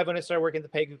 2005, when I started working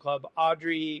at the Pegu Club,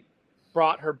 Audrey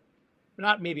brought her,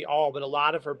 not maybe all, but a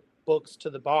lot of her books to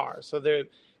the bar. So there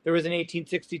was an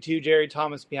 1862 Jerry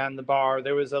Thomas behind the bar.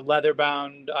 There was a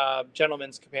leather-bound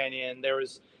Gentleman's Companion. There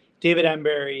was David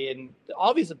Embury and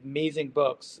all these amazing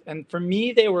books. And for me,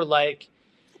 it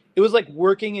was like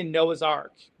working in Noah's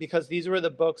Ark, because these were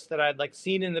the books that I'd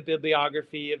seen in the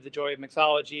bibliography of The Joy of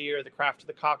Mixology or The Craft of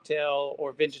the Cocktail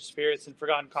or Vintage Spirits and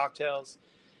Forgotten Cocktails.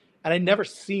 And I'd never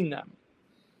seen them.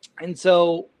 And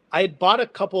so I had bought a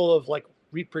couple of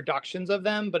reproductions of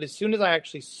them, but as soon as I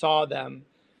actually saw them,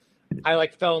 I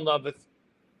fell in love with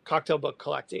cocktail book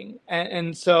collecting.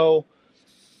 And so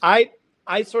I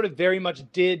sort of very much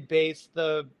did base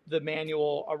the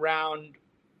manual around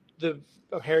the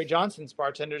Harry Johnson's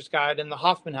Bartender's Guide and the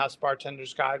Hoffman House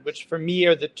Bartender's Guide, which for me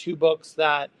are the two books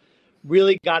that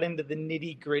really got into the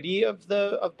nitty gritty of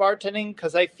bartending,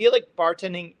 because I feel like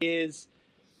bartending is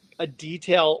a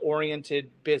detail oriented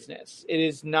business. It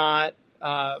is not,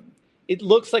 it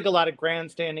looks like a lot of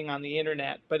grandstanding on the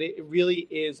internet, but it really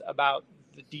is about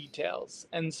the details.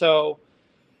 And so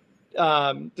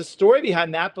the story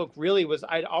behind that book really was,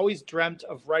 I'd always dreamt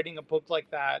of writing a book like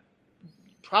that,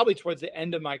 probably towards the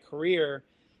end of my career.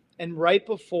 And right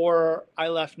before I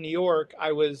left New York,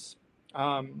 I was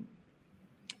an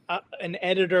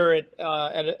editor at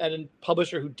a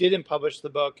publisher who didn't publish the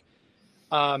book,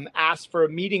 asked for a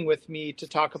meeting with me to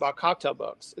talk about cocktail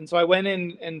books. And so I went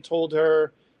in and told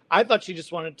her, I thought she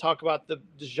just wanted to talk about the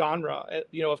genre,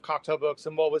 of cocktail books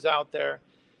and what was out there.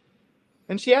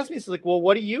 And she asked me, she's like, well,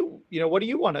 what do you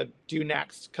want to do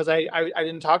next? Because I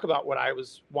didn't talk about what I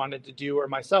wanted to do or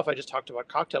myself. I just talked about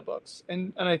cocktail books.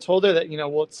 And I told her that,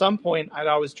 well, at some point I'd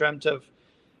always dreamt of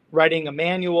writing a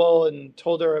manual, and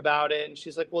told her about it. And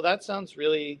she's like, well, that sounds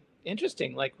really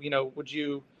interesting. Would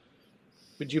you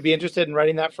be interested in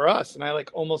writing that for us? And I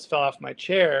almost fell off my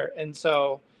chair. And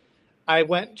so I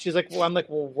went, she's like, well, I'm like,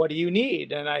 well, what do you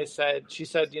need? And she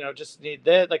said, just need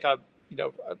that,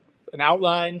 an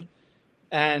outline.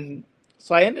 And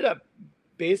so I ended up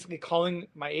basically calling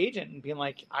my agent and being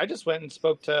like, I just went and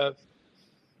spoke to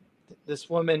this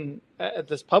woman at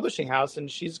this publishing house, and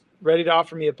she's ready to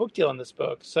offer me a book deal on this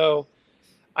book. So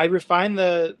I refined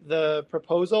the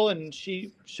proposal, and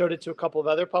she showed it to a couple of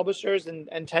other publishers,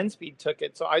 and 10 Speed took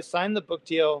it. So I signed the book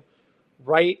deal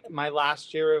right my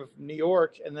last year of New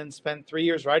York, and then spent 3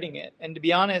 years writing it. And to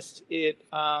be honest, it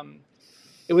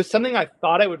was something I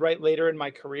thought I would write later in my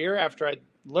career after I'd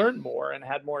learned more and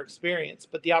had more experience.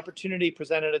 But the opportunity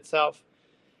presented itself.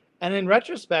 And in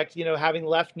retrospect, having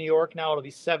left New York now, it'll be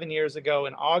 7 years ago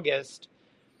in August,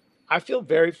 I feel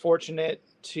very fortunate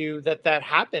that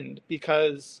happened,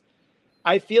 because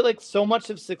I feel like so much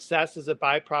of success is a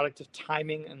byproduct of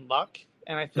timing and luck.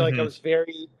 And I feel like I was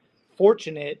very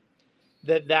fortunate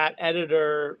that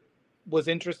editor was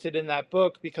interested in that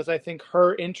book, because I think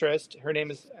her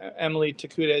name is Emily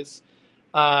Takutas,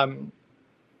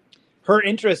 her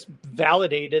interest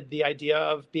validated the idea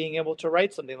of being able to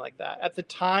write something like that. At the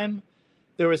time,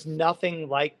 there was nothing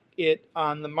like it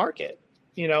on the market,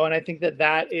 and I think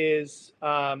that is,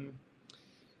 I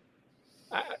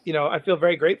feel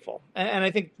very grateful. And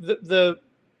I think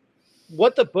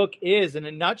what the book is in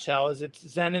a nutshell is it's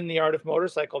Zen in the Art of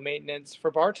Motorcycle Maintenance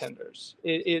for bartenders.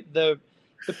 The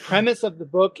premise of the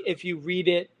book, if you read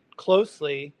it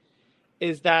closely,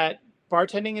 is that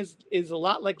bartending is a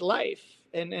lot like life.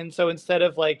 And so instead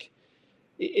of I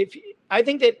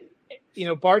think that,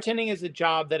 bartending is a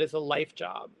job that is a life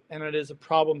job, and it is a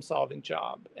problem solving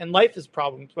job, and life is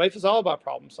all about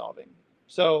problem solving.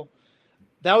 So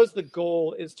that was the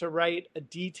goal, is to write a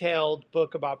detailed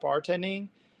book about bartending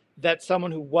that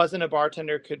someone who wasn't a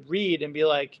bartender could read and be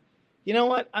like, you know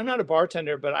what, I'm not a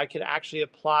bartender, but I could actually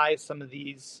apply some of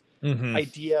these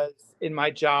ideas in my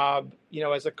job,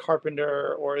 as a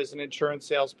carpenter or as an insurance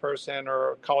salesperson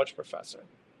or a college professor.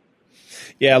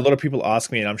 Yeah, a lot of people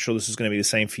ask me, and I'm sure this is going to be the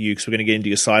same for you, because we're going to get into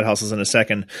your side hustles in a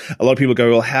second. A lot of people go,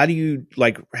 well, how do you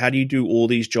do all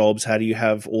these jobs? How do you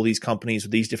have all these companies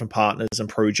with these different partners and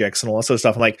projects and all that sort of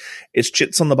stuff? I'm like, it's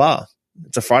chits on the bar.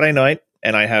 It's a Friday night,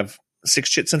 and I have 6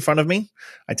 chits in front of me.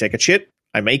 I take a chit,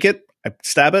 I make it, I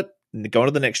stab it, and go on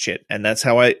to the next chit. And that's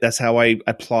how I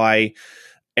apply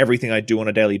everything I do on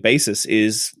a daily basis,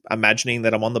 is imagining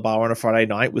that I'm on the bar on a Friday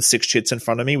night with 6 chits in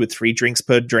front of me with 3 drinks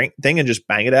per drink thing, and just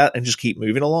bang it out and just keep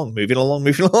moving along.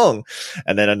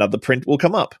 And then another print will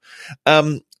come up.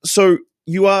 So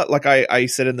you are, like I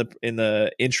said in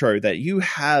the intro, that you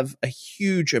have a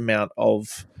huge amount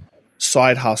of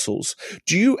side hustles.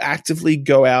 Do you actively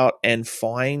go out and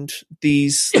find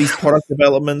these product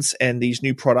developments and these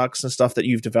new products and stuff that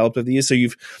you've developed over the years? So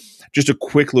you've, just a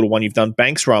quick little one, you've done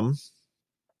Banks Rum,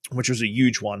 which was a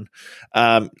huge one.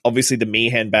 Obviously, the Me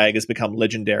handbag has become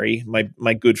legendary.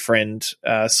 My good friend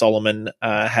Solomon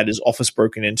had his office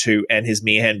broken into and his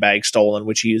Me handbag stolen,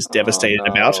 which he is devastated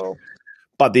about.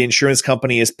 But the insurance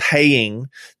company is paying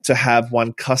to have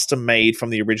one custom made from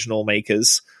the original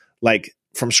makers, like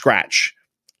from scratch.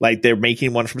 Like they're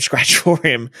making one from scratch for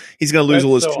him. He's going to lose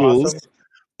all his tools. Awesome.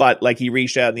 But like he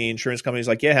reached out and the insurance company's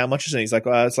like, yeah, how much is it? He's like,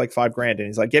 well, it's like $5,000. And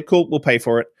he's like, yep, cool, we'll pay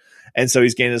for it. And so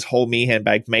he's getting this whole Me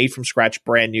handbag made from scratch,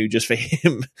 brand new, just for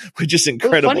him, which is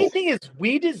incredible. The funny thing is,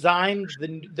 we designed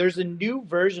there's a new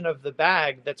version of the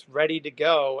bag that's ready to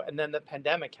go, and then the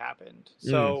pandemic happened.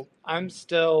 So I'm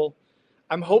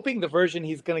hoping the version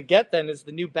he's going to get then is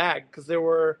the new bag, because there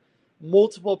were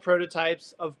multiple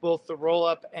prototypes of both the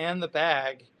roll-up and the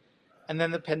bag, and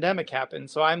then the pandemic happened.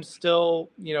 So I'm still,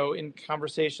 in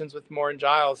conversations with Moore and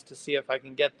Giles to see if I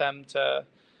can get them to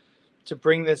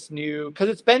bring this new, because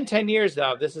it's been 10 years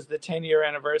now. This is the 10-year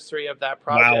anniversary of that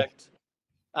project.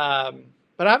 Wow.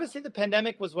 But obviously the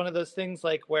pandemic was one of those things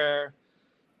like where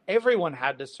everyone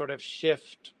had to sort of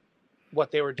shift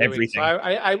what they were doing. Everything.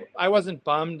 So I wasn't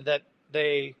bummed that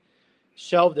they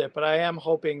shelved it, but I am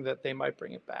hoping that they might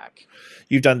bring it back.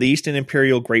 You've done the Eastern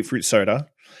Imperial Grapefruit Soda.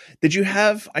 Did you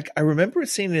have, I remember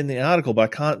seeing it in the article, but I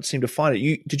can't seem to find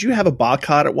it. Did you have a bar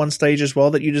cart at one stage as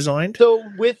well that you designed? So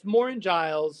with Moore and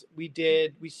Giles, we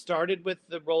started with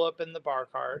the roll up and the bar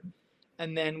cart.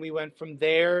 And then we went from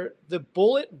there. The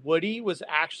Bullet Woody was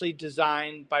actually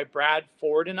designed by Brad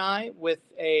Ford and I,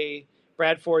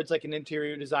 Brad Ford's like an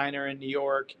interior designer in New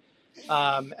York.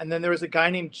 And then there was a guy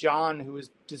named John who was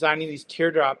designing these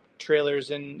teardrop trailers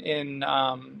in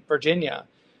Virginia.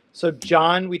 So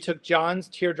we took John's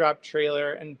teardrop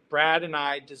trailer, and Brad and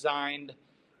I designed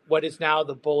what is now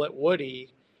the Bullet Woody.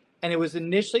 And it was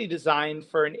initially designed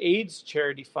for an AIDS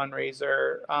charity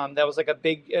fundraiser. That was like a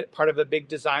big part of a big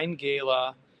design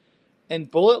gala. And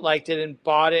Bullet liked it and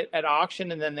bought it at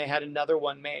auction, and then they had another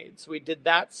one made. So we did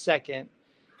that second.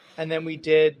 And then we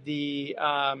did the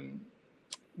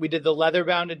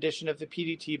leather-bound edition of the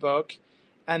PDT book.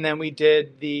 and then we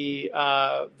did the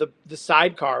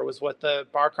sidecar was what the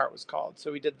bar cart was called.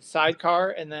 So we did the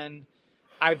sidecar, and then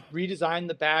I've redesigned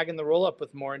the bag and the roll up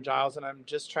with Moore and Giles, and I'm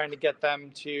just trying to get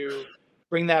them to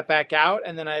bring that back out.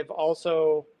 And then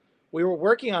we were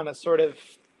working on a sort of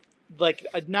like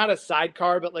not a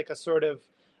sidecar, but like a sort of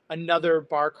another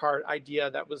bar cart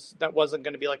idea that wasn't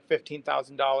going to be like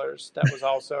 $15,000. That was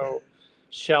also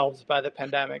shelved by the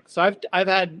pandemic. So I've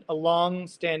had a long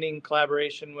standing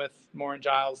collaboration with Moore and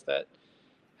Giles that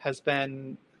has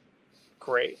been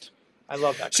great. I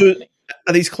love that company. So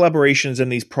are these collaborations and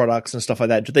these products and stuff like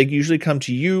that, do they usually come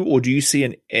to you, or do you see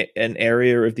an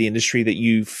area of the industry that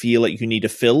you feel like you need to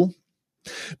fill?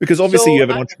 Because obviously you have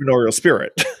an entrepreneurial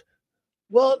spirit.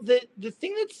 Well, the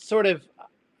thing that's sort of,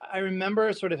 I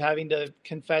remember sort of having to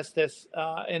confess this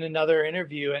in another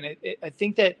interview, and I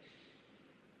think that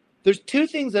there's two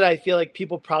things that I feel like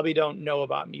people probably don't know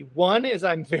about me. One is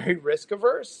I'm very risk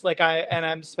averse, and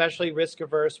I'm especially risk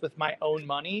averse with my own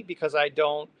money because I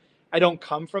don't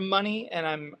come from money,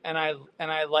 and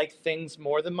I like things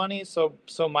more than money. So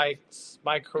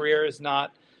my career is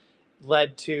not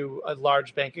led to a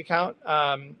large bank account.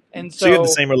 And so you have the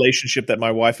same relationship that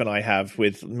my wife and I have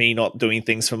with me not doing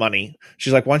things for money.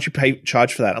 She's like, why don't you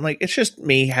charge for that? I'm like, it's just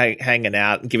me hanging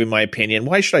out and giving my opinion.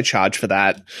 Why should I charge for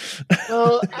that?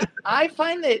 Well, I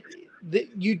find that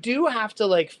you do have to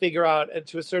like figure out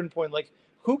to a certain point, like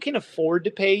who can afford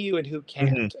to pay you and who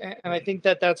can't. Mm-hmm. And I think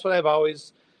that that's what I've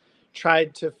always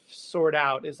tried to sort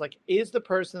out is like, is the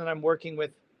person that I'm working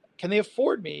with, can they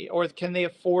afford me, or can they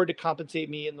afford to compensate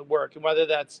me in the work? And whether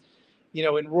that's,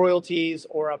 in royalties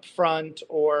or upfront,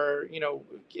 or,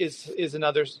 is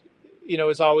another,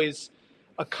 is always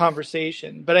a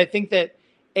conversation. But I think that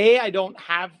I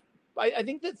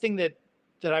think the thing that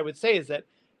I would say is that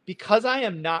because I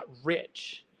am not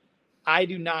rich, I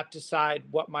do not decide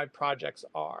what my projects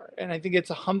are. And I think it's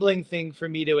a humbling thing for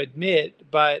me to admit,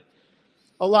 but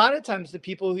a lot of times the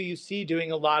people who you see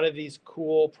doing a lot of these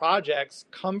cool projects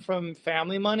come from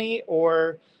family money,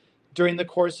 or during the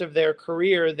course of their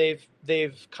career,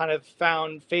 they've kind of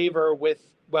found favor with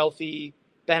wealthy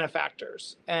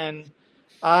benefactors. And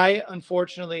I,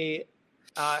 unfortunately,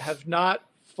 have not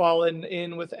fallen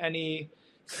in with any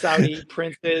Saudi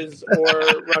princes or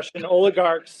Russian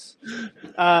oligarchs.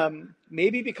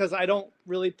 Maybe because I don't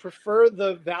really prefer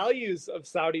the values of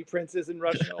Saudi princes and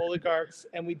Russian oligarchs,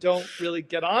 and we don't really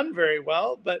get on very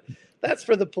well. But that's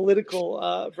for the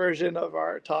political version of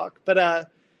our talk. But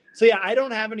so yeah, I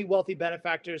don't have any wealthy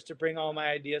benefactors to bring all my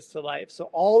ideas to life. So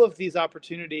all of these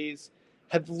opportunities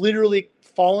have literally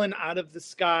fallen out of the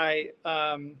sky.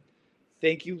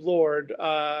 Thank you, Lord.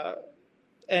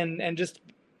 And just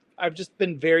I've just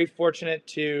been very fortunate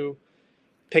to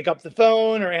pick up the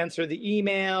phone or answer the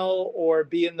email or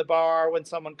be in the bar when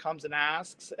someone comes and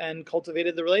asks, and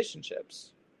cultivated the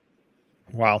relationships.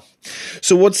 Wow.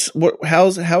 So how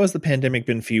has the pandemic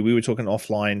been for you? We were talking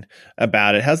offline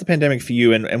about it. How's the pandemic for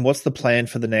you, and what's the plan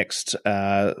for the next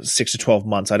 6 to 12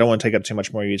 months? I don't want to take up too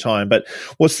much more of your time, but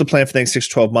what's the plan for the next 6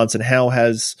 to 12 months, and how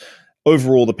has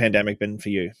overall the pandemic been for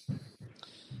you?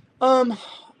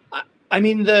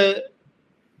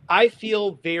 I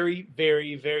feel very,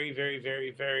 very, very, very,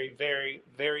 very, very, very,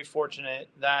 very fortunate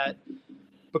that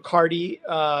Bacardi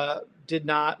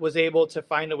was able to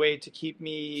find a way to keep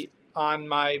me on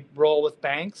my role with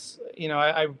banks.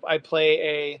 I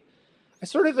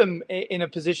sort of am in a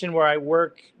position where I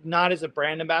work not as a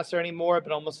brand ambassador anymore,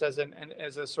 but almost as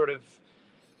a sort of,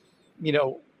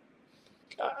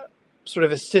 sort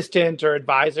of assistant or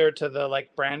advisor to the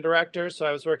like brand director. So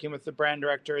I was working with the brand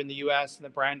director in the US and the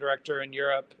brand director in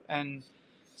Europe. And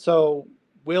so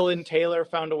Will and Taylor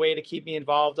found a way to keep me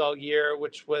involved all year,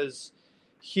 which was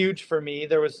huge for me.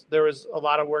 There was a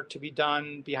lot of work to be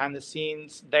done behind the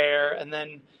scenes there. And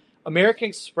then American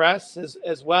Express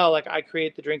as well. Like I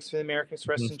create the drinks for the American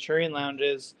Express Centurion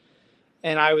lounges,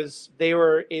 and they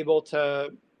were able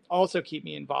to also keep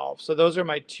me involved. So those are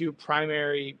my two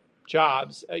primary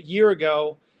jobs. A year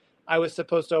ago, I was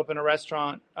supposed to open a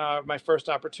restaurant, my first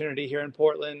opportunity here in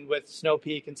Portland with Snow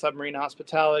Peak and Submarine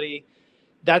Hospitality.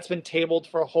 That's been tabled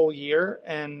for a whole year,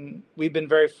 and we've been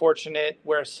very fortunate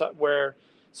where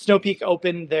Snow Peak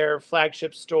opened their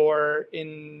flagship store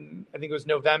in, I think it was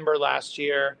November last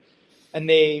year, and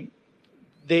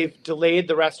they've delayed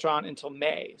the restaurant until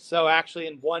May. So actually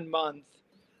in 1 month,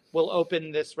 we'll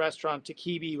open this restaurant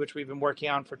Takibi, which we've been working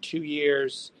on for 2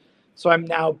 years. So I'm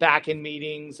now back in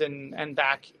meetings and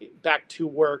back to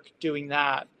work doing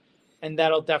that. And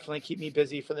that'll definitely keep me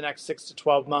busy for the next 6 to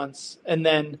 12 months. And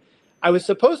then I was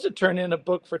supposed to turn in a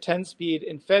book for 10 Speed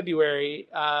in February.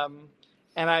 And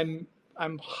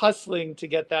I'm hustling to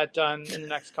get that done in the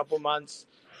next couple months.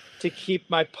 to keep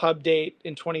my pub date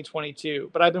in 2022,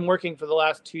 but I've been working for the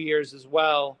last 2 years as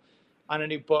well on a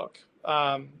new book.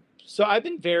 So I've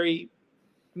been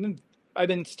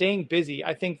staying busy.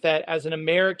 I think that as an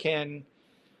American,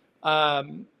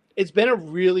 it's been a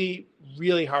really,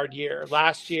 really hard year.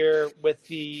 Last year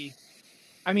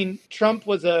Trump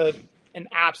was an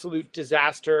absolute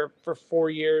disaster for 4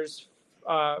 years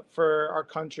for our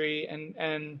country.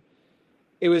 And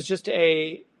it was just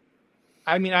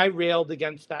I railed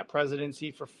against that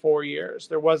presidency for 4 years.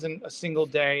 There wasn't a single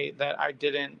day that I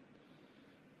didn't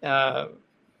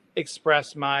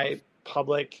express my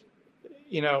public,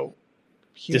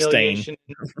 humiliation,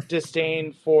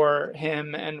 disdain for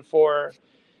him and for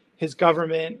his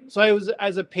government. So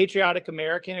as a patriotic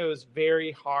American, it was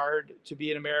very hard to be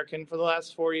an American for the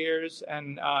last 4 years,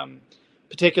 and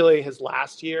particularly his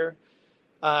last year.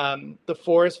 The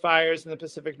forest fires in the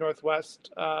Pacific Northwest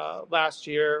last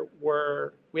year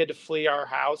we had to flee our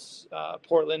house.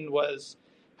 Portland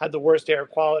had the worst air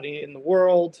quality in the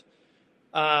world.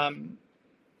 And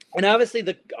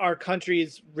obviously our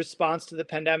country's response to the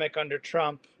pandemic under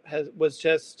Trump was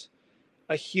just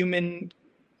a human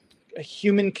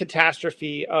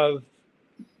catastrophe of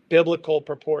biblical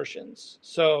proportions.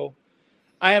 So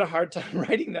I had a hard time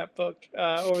writing that book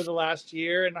over the last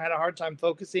year, and I had a hard time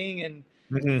focusing. And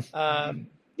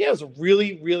it was a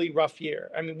really, really rough year.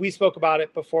 I mean, we spoke about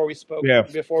it before we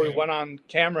went on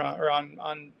camera or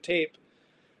on tape.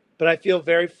 But I feel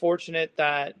very fortunate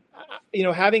that,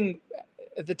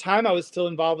 at the time I was still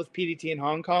involved with PDT in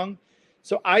Hong Kong.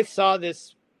 So I saw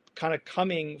this kind of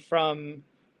coming from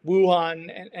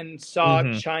Wuhan and saw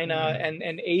China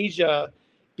and Asia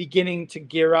beginning to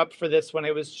gear up for this when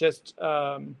it was just,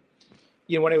 when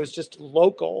it was just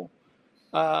local.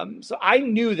 So I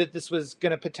knew that this was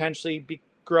going to potentially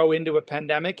grow into a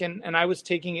pandemic, and I was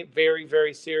taking it very,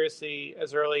 very seriously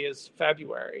as early as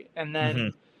February. And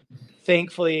then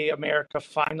thankfully, America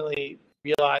finally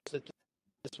realized that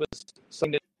this was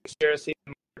something to take seriously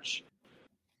in March.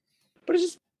 But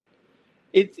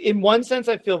it's in one sense,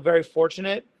 I feel very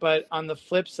fortunate, but on the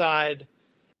flip side,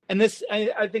 and this,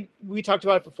 I think we talked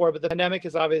about it before, but the pandemic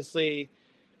has obviously,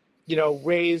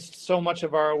 raised so much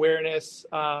of our awareness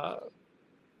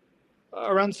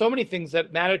around so many things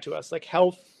that matter to us. Like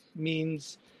health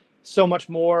means so much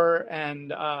more.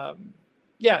 And and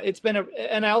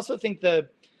I also think the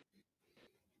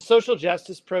social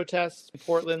justice protests in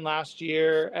Portland last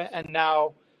year, and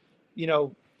now,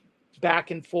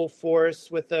 back in full force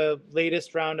with the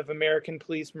latest round of American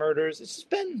police murders. It's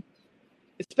been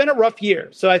a rough year.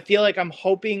 So I feel like I'm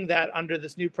hoping that under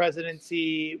this new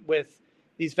presidency, with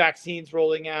these vaccines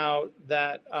rolling out,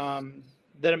 that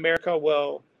America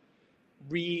will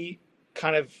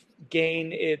kind of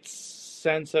gain its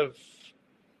sense of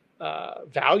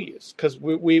values, because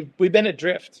we've been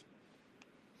adrift.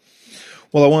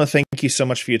 Well, I want to thank you so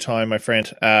much for your time, my friend.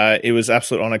 It was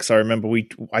absolute honor, because I remember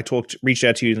I reached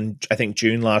out to you in, I think,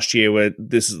 June last year, where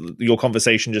your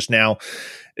conversation just now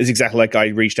is exactly like I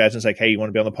reached out and was like, hey, you want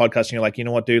to be on the podcast? And you're like, you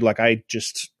know what, dude, like I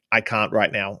can't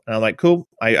right now. And I'm like, cool.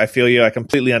 I feel you. I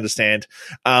completely understand.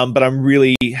 But I'm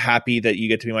really happy that you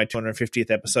get to be my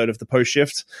 250th episode of the Post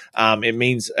Shift. It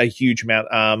means a huge amount.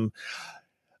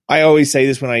 I always say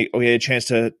this when we had a chance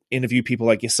to interview people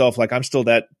like yourself. Like, I'm still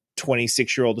that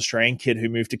 26-year-old Australian kid who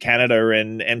moved to Canada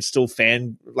and still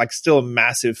a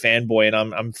massive fanboy. And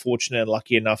I'm fortunate and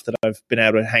lucky enough that I've been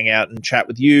able to hang out and chat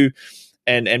with you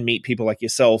and meet people like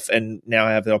yourself. And now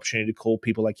I have the opportunity to call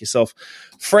people like yourself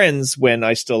friends, when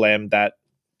I still am that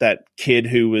kid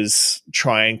who was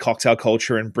trying cocktail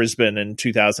culture in Brisbane in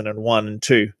 2001 and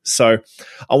 2. So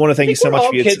I want to thank you so much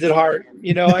for your kids at heart.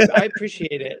 I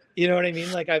appreciate it. You know what I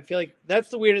mean? Like, I feel like that's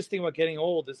the weirdest thing about getting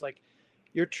old, is like,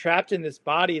 you're trapped in this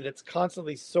body that's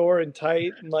constantly sore and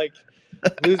tight and like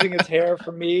losing its hair.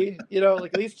 For me,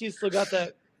 like, at least you still got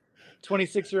that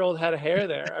 26-year-old head of hair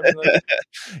there. I mean, like,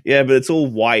 yeah, but it's all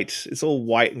white. It's all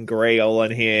white and gray all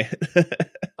in here.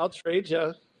 I'll trade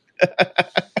you.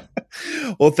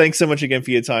 Well, thanks so much again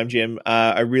for your time, Jim.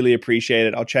 I really appreciate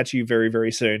it. I'll chat to you very,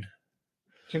 very soon.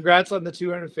 Congrats on the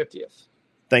 250th.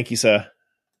 Thank you, sir.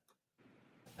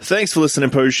 Thanks for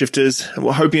listening, Post Shifters.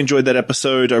 I hope you enjoyed that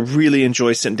episode. I really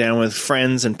enjoy sitting down with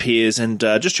friends and peers and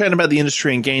just chatting about the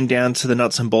industry and getting down to the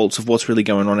nuts and bolts of what's really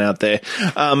going on out there.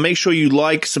 Make sure you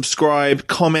like, subscribe,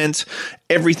 comment,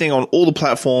 everything on all the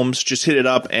platforms. Just hit it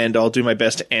up and I'll do my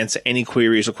best to answer any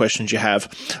queries or questions you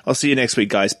have. I'll see you next week,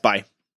 guys. Bye.